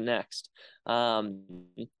mixed up the next.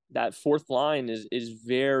 That fourth line is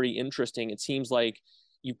very interesting. It seems like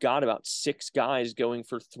you've got about 6 guys going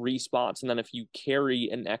for 3 spots, and then if you carry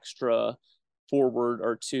an extra forward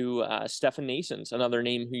or two, Stefan Nason's another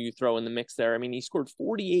name who you throw in the mix there. I mean, he scored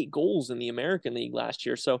 48 goals in the American League last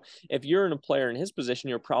year. So if you're in a player in his position,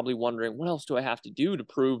 you're probably wondering, what else do I have to do to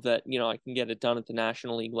prove that, I can get it done at the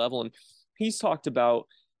National League level? And he's talked about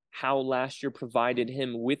how last year provided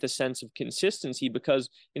him with a sense of consistency, because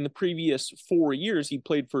in the previous 4 years, he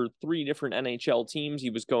played for 3 different NHL teams. He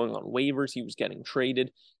was going on waivers. He was getting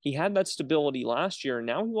traded. He had that stability last year, and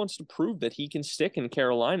now he wants to prove that he can stick in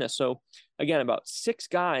Carolina. So again, about 6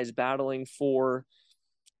 guys battling for,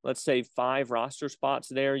 let's say, 5 roster spots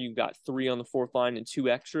there. You've got 3 on the fourth line and 2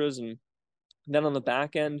 extras. And then on the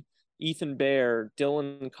back end, Ethan Bear,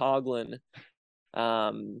 Dylan Coghlan,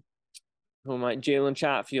 Jalen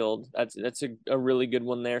Chatfield. That's a really good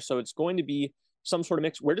one there. So it's going to be some sort of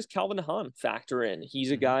mix. Where does Calvin DeHaan factor in? He's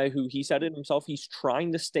a guy who, he said it himself, he's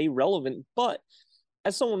trying to stay relevant. But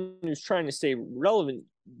as someone who's trying to stay relevant,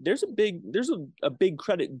 there's a big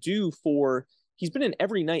credit due for, he's been an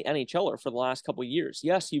every night NHLer for the last couple of years.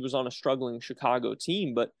 Yes, he was on a struggling Chicago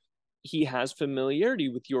team, but he has familiarity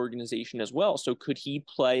with the organization as well. So could he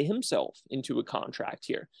play himself into a contract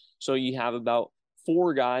here? So you have about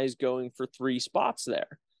 4 guys going for 3 spots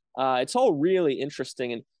there. It's all really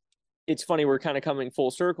interesting. And it's funny, we're kind of coming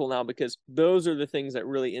full circle now, because those are the things that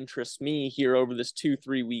really interest me here over this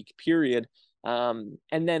 2-3 week period. And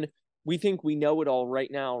then we think we know it all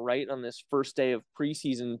right now, right on this first day of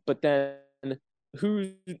preseason, but then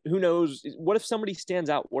who knows? What if somebody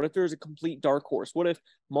stands out? What if there's a complete dark horse? What if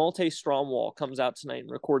Malte Stromwall comes out tonight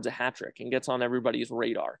and records a hat trick and gets on everybody's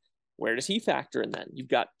radar? Where does he factor in then? You've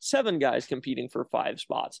got 7 guys competing for 5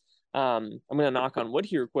 spots. I'm going to knock on wood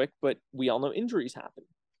here quick, but we all know injuries happen.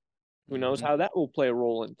 Who knows how that will play a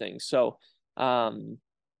role in things? So,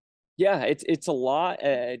 it's a lot.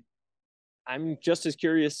 I'm just as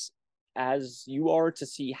curious as you are to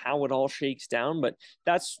see how it all shakes down, but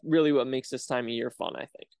that's really what makes this time of year fun, I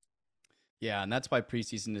think. Yeah, and that's why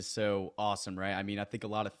preseason is so awesome, right? I mean, I think a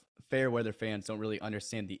lot of fair weather fans don't really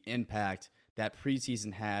understand the impact that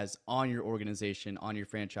preseason has on your organization, on your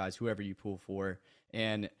franchise, whoever you pull for.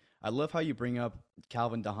 And I love how you bring up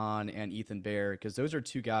Calvin DeHaan and Ethan Bear, because those are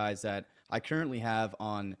 2 guys that I currently have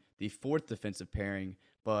on the 4th defensive pairing,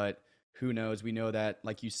 but who knows? We know that,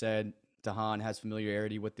 like you said, DeHaan has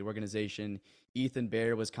familiarity with the organization. Ethan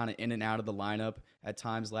Bear was kind of in and out of the lineup at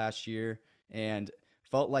times last year and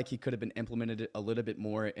felt like he could have been implemented a little bit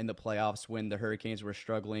more in the playoffs when the Hurricanes were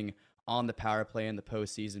struggling on the power play in the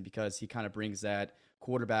postseason, because he kind of brings that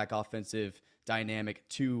quarterback offensive dynamic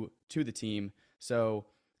to the team. So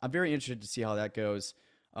I'm very interested to see how that goes.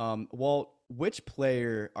 Walt, which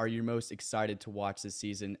player are you most excited to watch this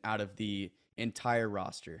season out of the entire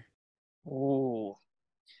roster? Oh,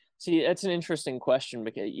 see, that's an interesting question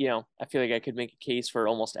because, I feel like I could make a case for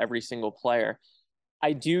almost every single player.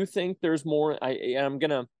 I do think there's more. I'm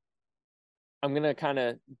gonna kind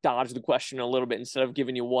of dodge the question a little bit. Instead of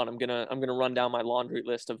giving you one, I'm gonna run down my laundry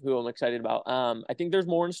list of who I'm excited about. I think there's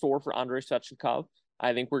more in store for Andrei Svechnikov.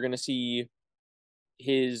 I think we're gonna see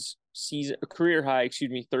his career high,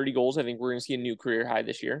 30 goals. I think we're gonna see a new career high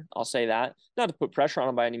this year. I'll say that. Not to put pressure on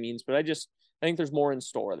him by any means, but I think there's more in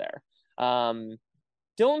store there.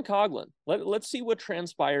 Dylan Coghlan, let's see what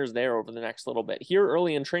transpires there over the next little bit. Here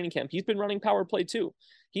early in training camp, he's been running power play too.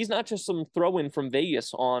 He's not just some throw-in from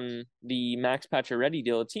Vegas on the Max Pacioretty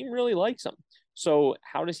deal. The team really likes him. So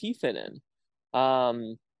how does he fit in?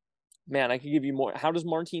 Man, I could give you more. How does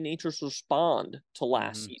Martin Necas respond to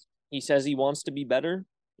last season? He says he wants to be better.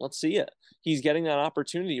 Let's see it. He's getting that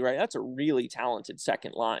opportunity, right? That's a really talented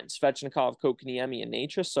second line. Svechnikov, Kokaniemi, and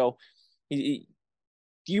Necas. So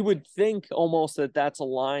you would think almost that that's a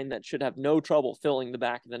line that should have no trouble filling the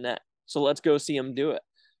back of the net. So let's go see him do it.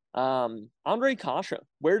 Andre Kasha,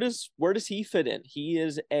 where does he fit in? He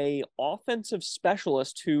is a offensive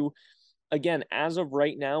specialist who, again, as of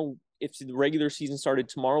right now, if the regular season started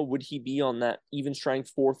tomorrow, would he be on that even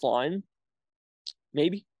strength fourth line?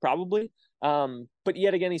 Maybe, probably. But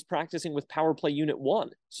yet again, he's practicing with power play unit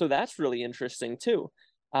 1. So that's really interesting too.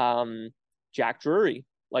 Jack Drury,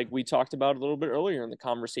 like we talked about a little bit earlier in the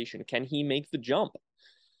conversation, can he make the jump?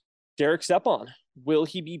 Derek Stepan, will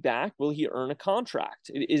he be back? Will he earn a contract?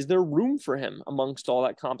 Is there room for him amongst all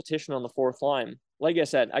that competition on the fourth line? Like I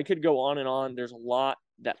said, I could go on and on. There's a lot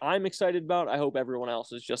that I'm excited about. I hope everyone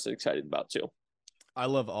else is just excited about too. I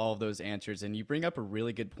love all of those answers, and you bring up a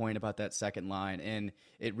really good point about that second line, and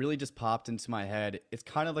it really just popped into my head. It's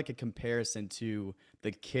kind of like a comparison to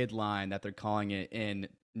the kid line that they're calling it in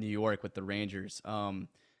New York with the Rangers.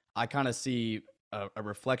 I kind of see a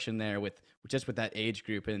reflection there with that age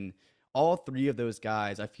group, and all three of those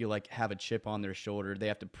guys I feel like have a chip on their shoulder. They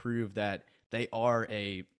have to prove that they are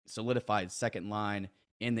a solidified second line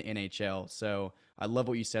in the NHL. So I love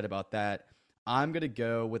what you said about that. I'm going to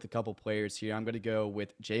go with a couple players here. I'm going to go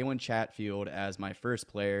with Jalen Chatfield as my first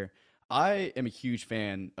player. I am a huge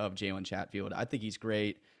fan of Jalen Chatfield. I think he's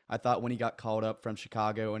great. I thought when he got called up from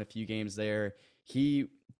Chicago in a few games there, he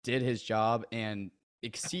did his job and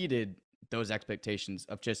exceeded those expectations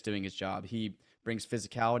of just doing his job. He brings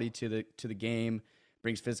physicality to the game,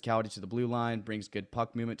 brings physicality to the blue line, brings good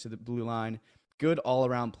puck movement to the blue line. Good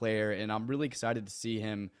all-around player, and I'm really excited to see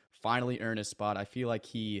him finally earn his spot. I feel like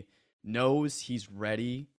he knows he's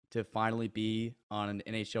ready to finally be on an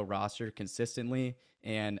NHL roster consistently,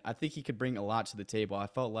 and I think he could bring a lot to the table. I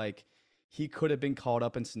felt like he could have been called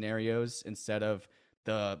up in scenarios instead of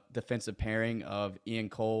the defensive pairing of Ian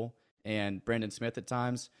Cole and Brendan Smith at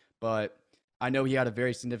times, but I know he had a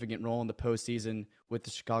very significant role in the postseason with the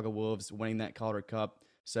Chicago Wolves winning that Calder Cup,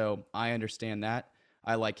 so I understand that.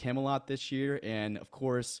 I like him a lot this year, and of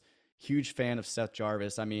course, huge fan of Seth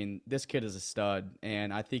Jarvis. I mean, this kid is a stud,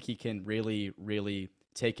 and I think he can really, really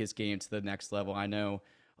take his game to the next level. I know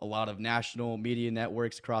a lot of national media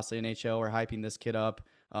networks across the NHL are hyping this kid up,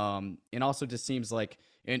 and also just seems like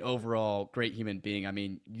an overall great human being. I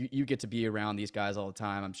mean, you get to be around these guys all the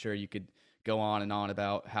time. I'm sure you could go on and on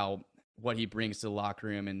about what he brings to the locker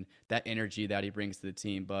room and that energy that he brings to the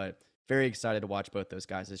team, but very excited to watch both those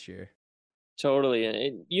guys this year. Totally.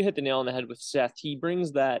 And you hit the nail on the head with Seth. He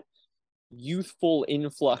brings that youthful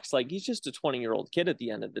influx. Like, he's just a 20-year-old kid at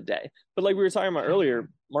the end of the day. But like we were talking about earlier,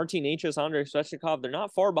 Martin Necas, Andrei Svechnikov, they're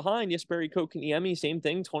not far behind. Jesperi Kotkaniemi, same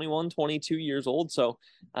thing, 21, 22 years old. So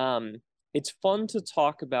it's fun to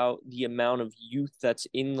talk about the amount of youth that's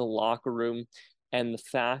in the locker room and the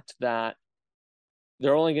fact that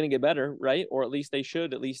they're only going to get better, right? Or at least they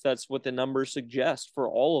should. At least that's what the numbers suggest for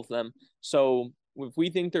all of them. So if we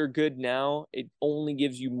think they're good now, it only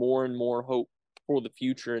gives you more and more hope for the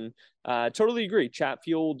future. And totally agree.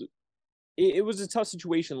 Chatfield, it was a tough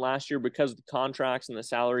situation last year because of the contracts and the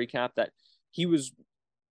salary cap that I'm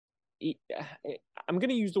going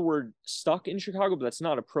to use the word stuck in Chicago, but that's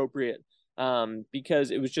not appropriate because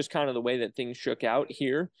it was just kind of the way that things shook out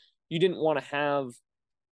here. You didn't want to have,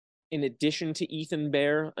 in addition to Ethan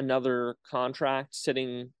Bear, another contract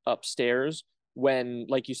sitting upstairs when,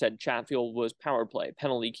 like you said, Chatfield was power play,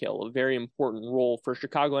 penalty kill, a very important role for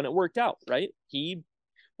Chicago, and it worked out, right? He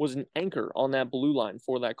was an anchor on that blue line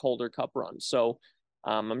for that Calder Cup run. So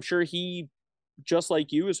I'm sure he, just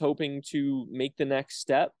like you, is hoping to make the next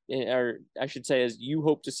step, or I should say, as you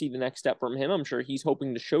hope to see the next step from him, I'm sure he's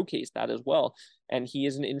hoping to showcase that as well. And he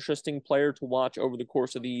is an interesting player to watch over the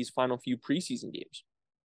course of these final few preseason games.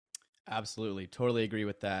 Absolutely. Totally agree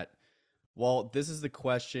with that. Well, this is the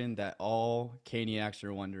question that all Caniacs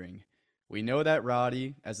are wondering. We know that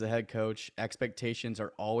Roddy, as the head coach, expectations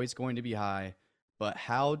are always going to be high, but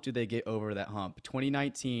how do they get over that hump?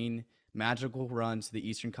 2019, magical run to the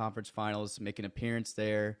Eastern Conference Finals, make an appearance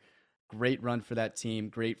there. Great run for that team,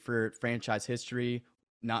 great for franchise history,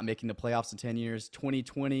 not making the playoffs in 10 years.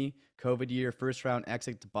 2020, COVID year, first round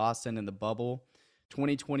exit to Boston in the bubble.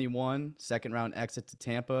 2021, second round exit to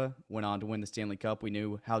Tampa, went on to win the Stanley Cup. We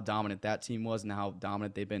knew how dominant that team was and how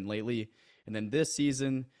dominant they've been lately. And then this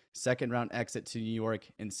season, second round exit to New York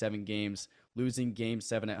in 7 games, losing game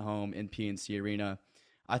 7 at home in PNC Arena.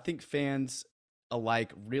 I think fans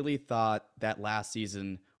alike really thought that last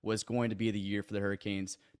season was going to be the year for the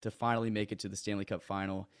Hurricanes to finally make it to the Stanley Cup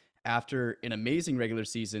final. After an amazing regular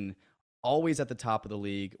season, always at the top of the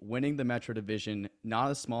league, winning the Metro Division, not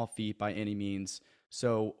a small feat by any means.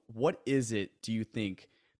 So what is it, do you think,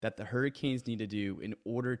 that the Hurricanes need to do in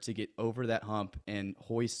order to get over that hump and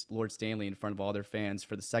hoist Lord Stanley in front of all their fans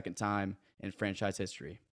for the second time in franchise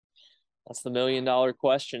history? That's the $1 million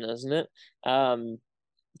question, isn't it?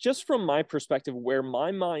 Just from my perspective, where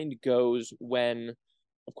my mind goes when,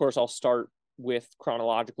 of course, I'll start with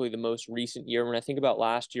chronologically the most recent year. When I think about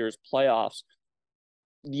last year's playoffs,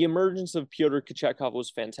 the emergence of Pyotr Kochetkov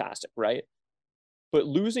was fantastic, right? But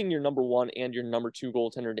losing your number 1 and your number 2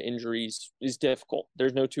 goaltender to injuries is difficult.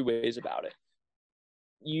 There's no two ways about it.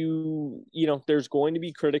 You know, there's going to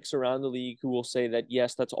be critics around the league who will say that,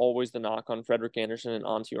 yes, that's always the knock on Frederik Andersen and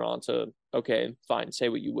Antti Raanta. Okay, fine, say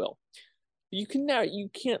what you will. You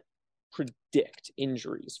can't predict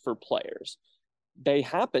injuries for players. They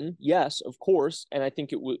happen, yes, of course, and I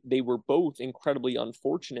think they were both incredibly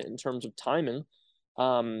unfortunate in terms of timing.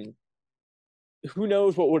 Who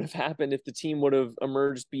knows what would have happened if the team would have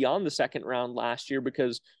emerged beyond the second round last year,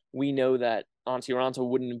 because we know that Antti Raanta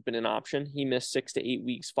wouldn't have been an option. He missed 6 to 8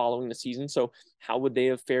 weeks following the season. So how would they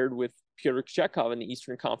have fared with Pyotr Kochetkov in the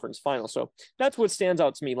Eastern Conference Final? So that's what stands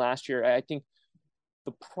out to me last year. I think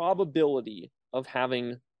the probability of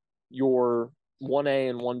having your 1A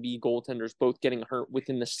and 1B goaltenders both getting hurt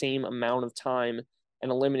within the same amount of time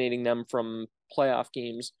and eliminating them from playoff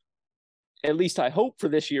games, at least I hope for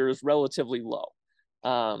this year, is relatively low.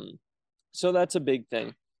 So that's a big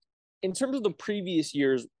thing. In terms of the previous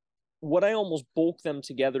years, what I almost bulk them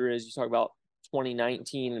together is, you talk about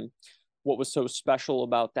 2019 and what was so special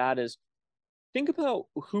about that is, think about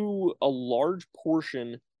who a large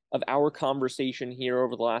portion of our conversation here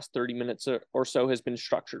over the last 30 minutes or so has been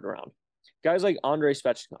structured around. Guys like Andrei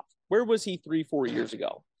Svechnikov. Where was he 3-4 years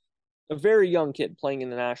ago? A very young kid playing in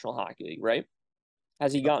the National Hockey League, right?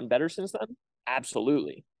 Has he gotten better since then?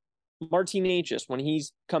 Absolutely. Martin Necas, when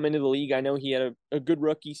he's come into the league, I know he had a good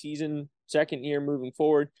rookie season, second year moving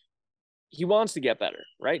forward. He wants to get better,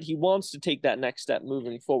 right? He wants to take that next step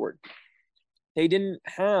moving forward. They didn't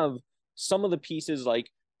have some of the pieces like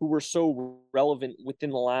who were so relevant within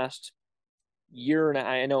the last year. And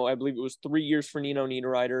I believe it was 3 years for Nino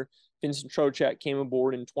Niederreiter. Vincent Trocheck came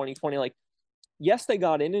aboard in 2020. Like, yes, they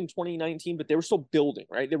got in 2019, but they were still building,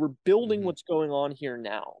 right? They were building what's going on here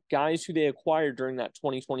now. Guys who they acquired during that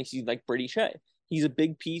 2020 season, like Brady Shea. He's a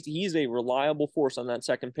big piece. He's a reliable force on that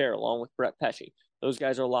second pair, along with Brett Pesce. Those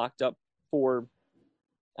guys are locked up for,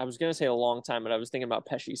 I was going to say a long time, but I was thinking about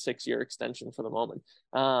Pesce's 6-year extension for the moment.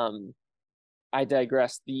 I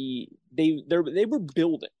digress. They were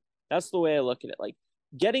building. That's the way I look at it. Like,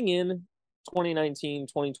 getting in 2019,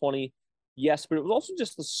 2020, yes, but it was also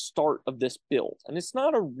just the start of this build. And it's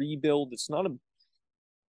not a rebuild. It's not I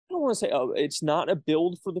don't want to say, it's not a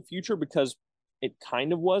build for the future, because it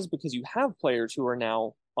kind of was, because you have players who are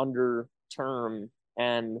now under term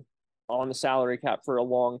and on the salary cap for a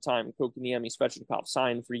long time. Kokoniemi, Svechnikov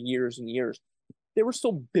signed for years and years. They were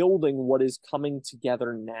still building what is coming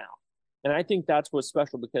together now. And I think that's what's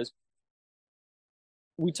special, because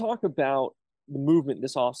we talk about the movement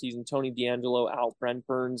this offseason. Tony DeAngelo out, Brent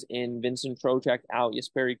Burns in, Vincent Trocheck out,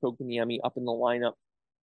 Jesperi Kokoniemi up in the lineup.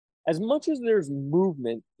 As much as there's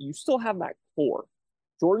movement, you still have that core.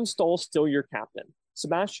 Jordan Stahl's still your captain.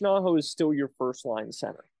 Sebastian Aho is still your first line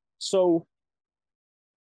center. So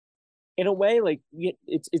in a way, like,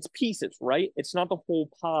 it's pieces, right? It's not the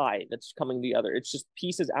whole pie that's coming together. It's just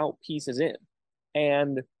pieces out, pieces in.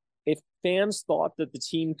 And if fans thought that the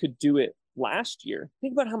team could do it last year.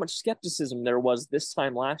 Think about how much skepticism there was this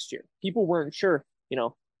time last year. People weren't sure,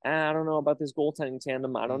 I don't know about this goaltending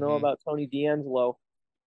tandem. I don't know Mm-hmm. about Tony DeAngelo.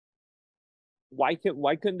 Why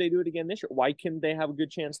couldn't they do it again this year? Why couldn't they have a good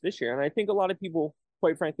chance this year? And I think a lot of people,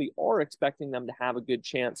 quite frankly, are expecting them to have a good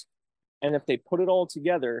chance. And if they put it all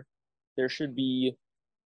together, there should be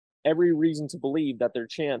every reason to believe that their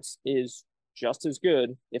chance is just as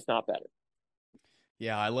good, if not better.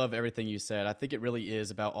 Yeah, I love everything you said. I think it really is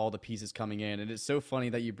about all the pieces coming in. And it's so funny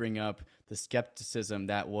that you bring up the skepticism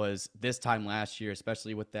that was this time last year,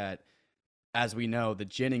 especially with that, as we know, the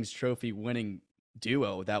Jennings Trophy winning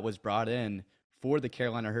duo that was brought in for the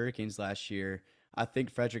Carolina Hurricanes last year. I think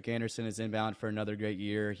Frederick Anderson is inbound for another great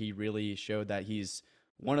year. He really showed that he's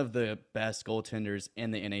one of the best goaltenders in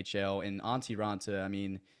the NHL. And Antti Ranta, I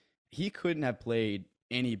mean, he couldn't have played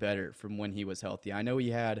any better from when he was healthy. I know he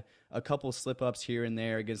had a couple slip ups here and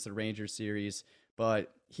there against the Rangers series,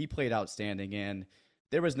 but he played outstanding. And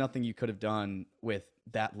there was nothing you could have done with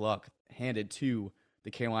that luck handed to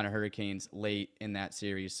the Carolina Hurricanes late in that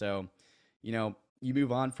series. So, you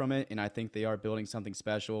move on from it, and I think they are building something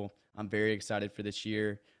special. I'm very excited for this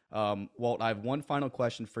year. Walt, I have one final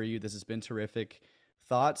question for you. This has been terrific.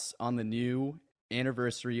 Thoughts on the new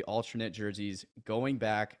anniversary alternate jerseys going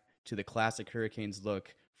back to the classic Hurricanes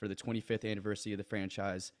look for the 25th anniversary of the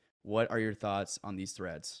franchise? What are your thoughts on these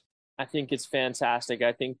threads? I think it's fantastic.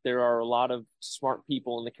 I think there are a lot of smart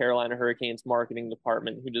people in the Carolina Hurricanes marketing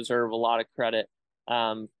department who deserve a lot of credit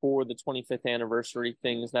for the 25th anniversary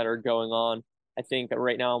things that are going on. I think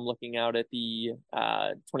right now I'm looking out at the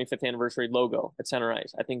 25th anniversary logo at Center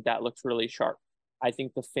Ice. I think that looks really sharp. I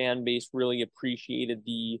think the fan base really appreciated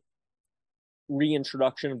the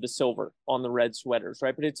reintroduction of the silver on the red sweaters,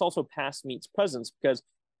 right? But it's also past meets presence because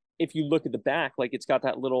if you look at the back, like it's got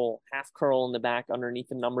that little half curl in the back underneath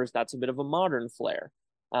the numbers. That's a bit of a modern flair.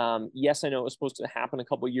 Yes, I know it was supposed to happen a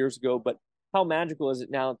couple years ago, but how magical is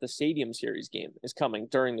it now that the Stadium Series game is coming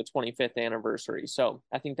during the 25th anniversary? So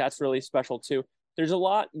I think that's really special too. There's a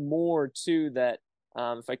lot more too that,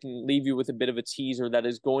 if I can leave you with a bit of a teaser, that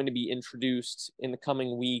is going to be introduced in the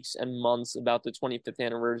coming weeks and months about the 25th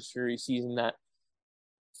anniversary season that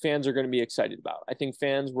fans are going to be excited about. I think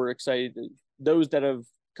fans were excited. Those that have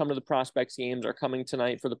come to the prospects games are coming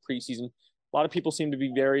tonight for the preseason. A lot of people seem to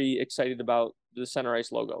be very excited about the Center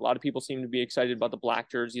Ice logo. A lot of people seem to be excited about the black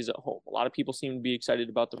jerseys at home. A lot of people seem to be excited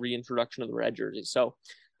about the reintroduction of the red jerseys. So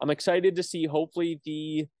I'm excited to see, hopefully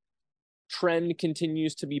the trend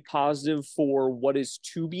continues to be positive for what is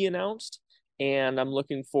to be announced. And I'm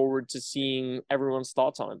looking forward to seeing everyone's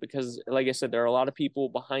thoughts on it because, like I said, there are a lot of people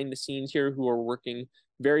behind the scenes here who are working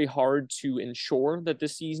very hard to ensure that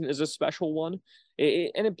this season is a special one.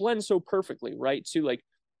 And it blends so perfectly, right? To like,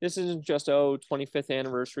 this isn't just, 25th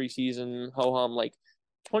anniversary season, ho-hum, like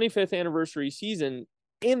 25th anniversary season,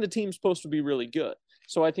 and the team's supposed to be really good.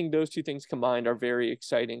 So I think those two things combined are very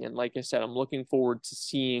exciting. And like I said, I'm looking forward to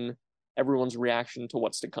seeing everyone's reaction to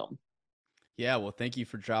what's to come. Yeah, well, thank you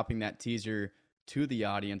for dropping that teaser to the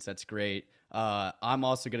audience. That's great. I'm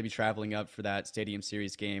also going to be traveling up for that Stadium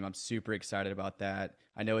Series game. I'm super excited about that.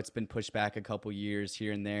 I know it's been pushed back a couple years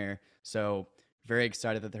here and there, so very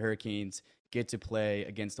excited that the Hurricanes get to play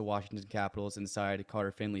against the Washington Capitals inside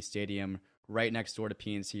Carter Finley Stadium, right next door to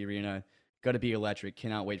PNC Arena. Going to be electric.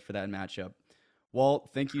 Cannot wait for that matchup. Walt,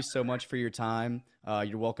 thank you so much for your time.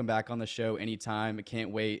 You're welcome back on the show anytime. I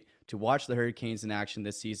can't wait to watch the Hurricanes in action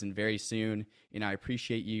this season very soon, and I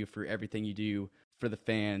appreciate you for everything you do for the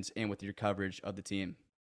fans and with your coverage of the team.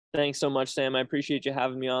 Thanks so much, Sam. I appreciate you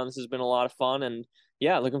having me on. This has been a lot of fun, and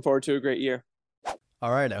yeah, looking forward to a great year.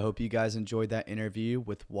 All right, I hope you guys enjoyed that interview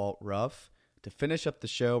with Walt Ruff. To finish up the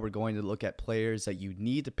show, we're going to look at players that you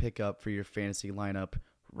need to pick up for your fantasy lineup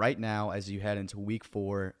right now as you head into week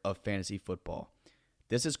 4 of fantasy football.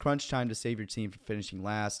 This is crunch time to save your team from finishing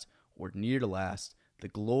last or near to last. The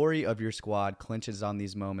glory of your squad clinches on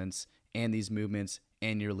these moments and these movements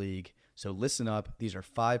in your league. So listen up. These are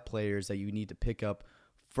 5 players that you need to pick up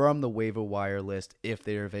from the waiver wire list if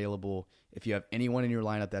they're available. If you have anyone in your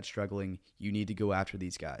lineup that's struggling, you need to go after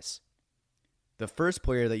these guys. The first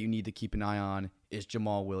player that you need to keep an eye on is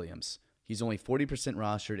Jamal Williams. He's only 40%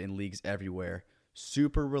 rostered in leagues everywhere.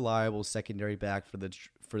 Super reliable secondary back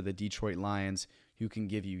for the Detroit Lions who can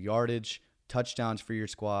give you yardage, touchdowns for your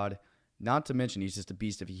squad. Not to mention he's just a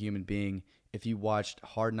beast of a human being. If you watched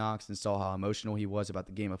Hard Knocks and saw how emotional he was about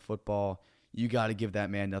the game of football, you got to give that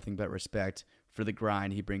man nothing but respect for the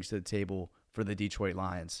grind he brings to the table for the Detroit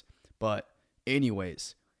Lions. But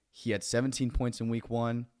anyways, he had 17 points in week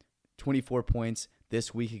 1, 24 points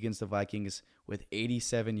this week against the Vikings with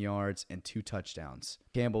 87 yards and 2 touchdowns.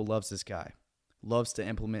 Campbell loves this guy, loves to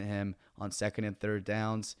implement him on second and third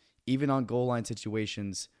downs, even on goal line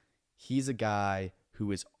situations. He's a guy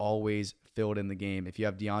who is always filled in the game. If you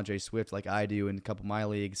have DeAndre Swift like I do in a couple of my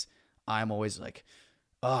leagues, I'm always like,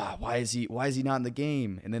 why is he not in the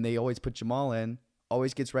game? And then they always put Jamal in,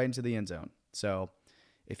 always gets right into the end zone. So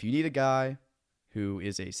if you need a guy who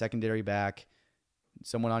is a secondary back,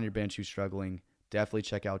 someone on your bench who's struggling, definitely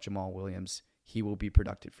check out Jamal Williams. He will be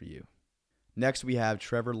productive for you. Next, we have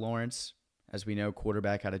Trevor Lawrence, as we know,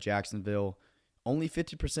 quarterback out of Jacksonville, only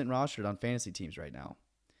 50% rostered on fantasy teams right now.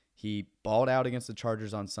 He balled out against the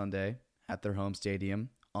Chargers on Sunday at their home stadium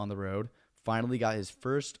on the road, finally got his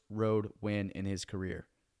first road win in his career.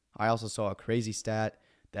 I also saw a crazy stat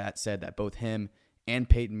that said that both him and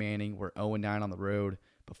Peyton Manning were 0-9 on the road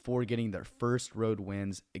before getting their first road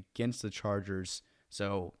wins against the Chargers.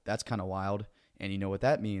 So that's kind of wild. And you know what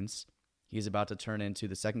that means? He's about to turn into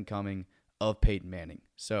the second coming of Peyton Manning.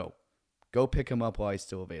 So go pick him up while he's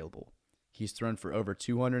still available. He's thrown for over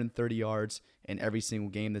 230 yards in every single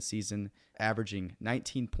game this season, averaging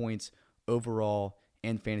 19 points overall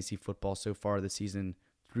in fantasy football so far this season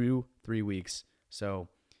through 3 weeks. So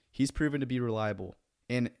he's proven to be reliable.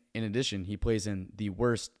 And in addition, he plays in the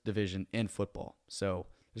worst division in football. So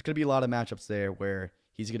there's going to be a lot of matchups there where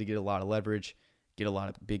he's going to get a lot of leverage, get a lot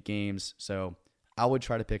of big games. So I would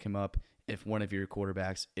try to pick him up if one of your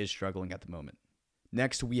quarterbacks is struggling at the moment.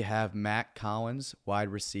 Next, we have Matt Collins, wide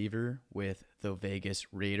receiver with the Vegas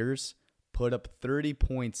Raiders, put up 30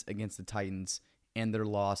 points against the Titans in their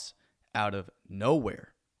loss out of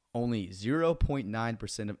nowhere. Only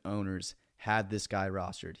 0.9% of owners had this guy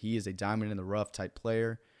rostered. He is a diamond in the rough type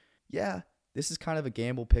player. Yeah, this is kind of a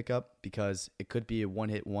gamble pickup because it could be a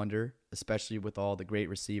one-hit wonder, especially with all the great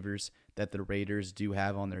receivers that the Raiders do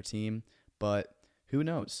have on their team. But who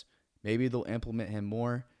knows? Maybe they'll implement him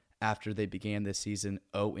more after they began this season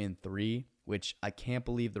 0-3, which I can't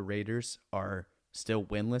believe the Raiders are still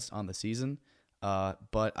winless on the season.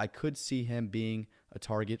 But I could see him being a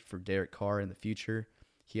target for Derek Carr in the future.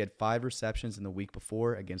 He had 5 receptions in the week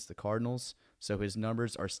before against the Cardinals, so his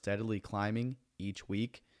numbers are steadily climbing each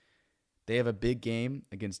week. They have a big game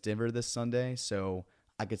against Denver this Sunday, so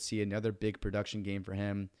I could see another big production game for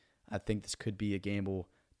him. I think this could be a gamble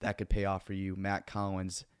that could pay off for you, Matt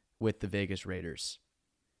Collins, with the Vegas Raiders.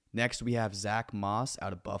 Next, we have Zach Moss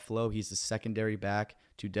out of Buffalo. He's the secondary back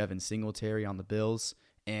to Devin Singletary on the Bills.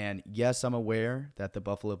 And yes, I'm aware that the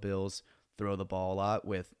Buffalo Bills throw the ball a lot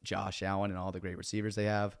with Josh Allen and all the great receivers they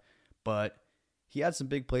have, but he had some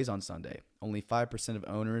big plays on Sunday. Only 5% of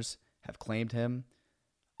owners have claimed him.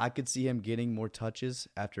 I could see him getting more touches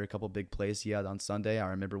after a couple big plays he had on Sunday. I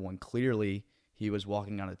remember one clearly. He was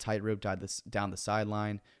walking on a tightrope down the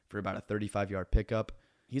sideline for about a 35-yard pickup.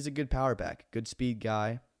 He's a good power back, good speed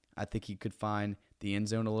guy. I think he could find the end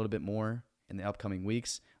zone a little bit more in the upcoming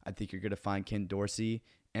weeks. I think you're going to find Ken Dorsey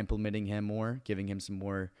implementing him more, giving him some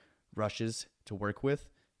more rushes to work with.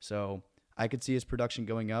 So I could see his production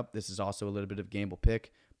going up. This is also a little bit of gamble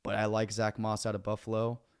pick, but I like Zach Moss out of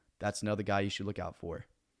Buffalo. That's another guy you should look out for.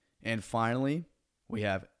 And finally, we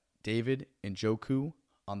have David Njoku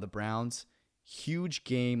on the Browns. Huge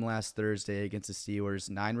game last Thursday against the Steelers.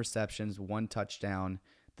 9 receptions, 1 touchdown.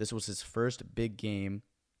 This was his first big game.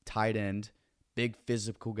 Tight end, big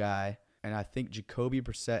physical guy. And I think Jacoby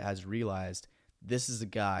Brissett has realized this is a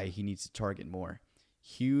guy he needs to target more.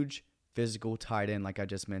 Huge physical tight end, like I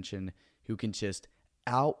just mentioned, who can just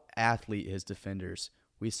out-athlete his defenders.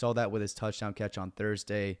 We saw that with his touchdown catch on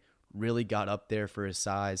Thursday. Really got up there for his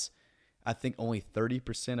size. I think only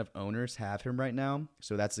 30% of owners have him right now.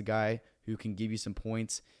 So that's a guy who can give you some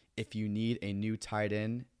points if you need a new tight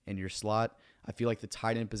end in your slot. I feel like the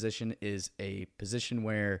tight end position is a position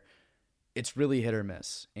where it's really hit or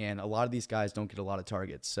miss. And a lot of these guys don't get a lot of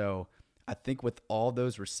targets. So I think with all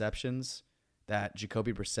those receptions that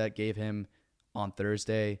Jacoby Brissett gave him on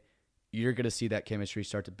Thursday, you're going to see that chemistry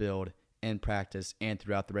start to build in practice and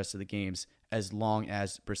throughout the rest of the games as long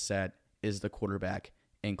as Brissett is the quarterback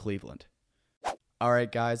in Cleveland. All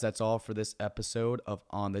right, guys, that's all for this episode of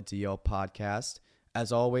On the DL podcast.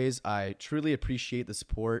 As always, I truly appreciate the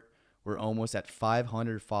support. We're almost at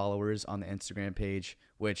 500 followers on the Instagram page,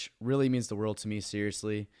 which really means the world to me,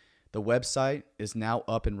 seriously. The website is now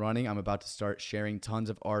up and running. I'm about to start sharing tons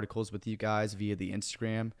of articles with you guys via the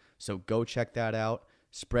Instagram, so go check that out.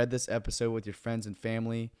 Spread this episode with your friends and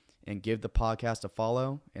family, and give the podcast a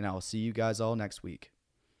follow, and I'll see you guys all next week.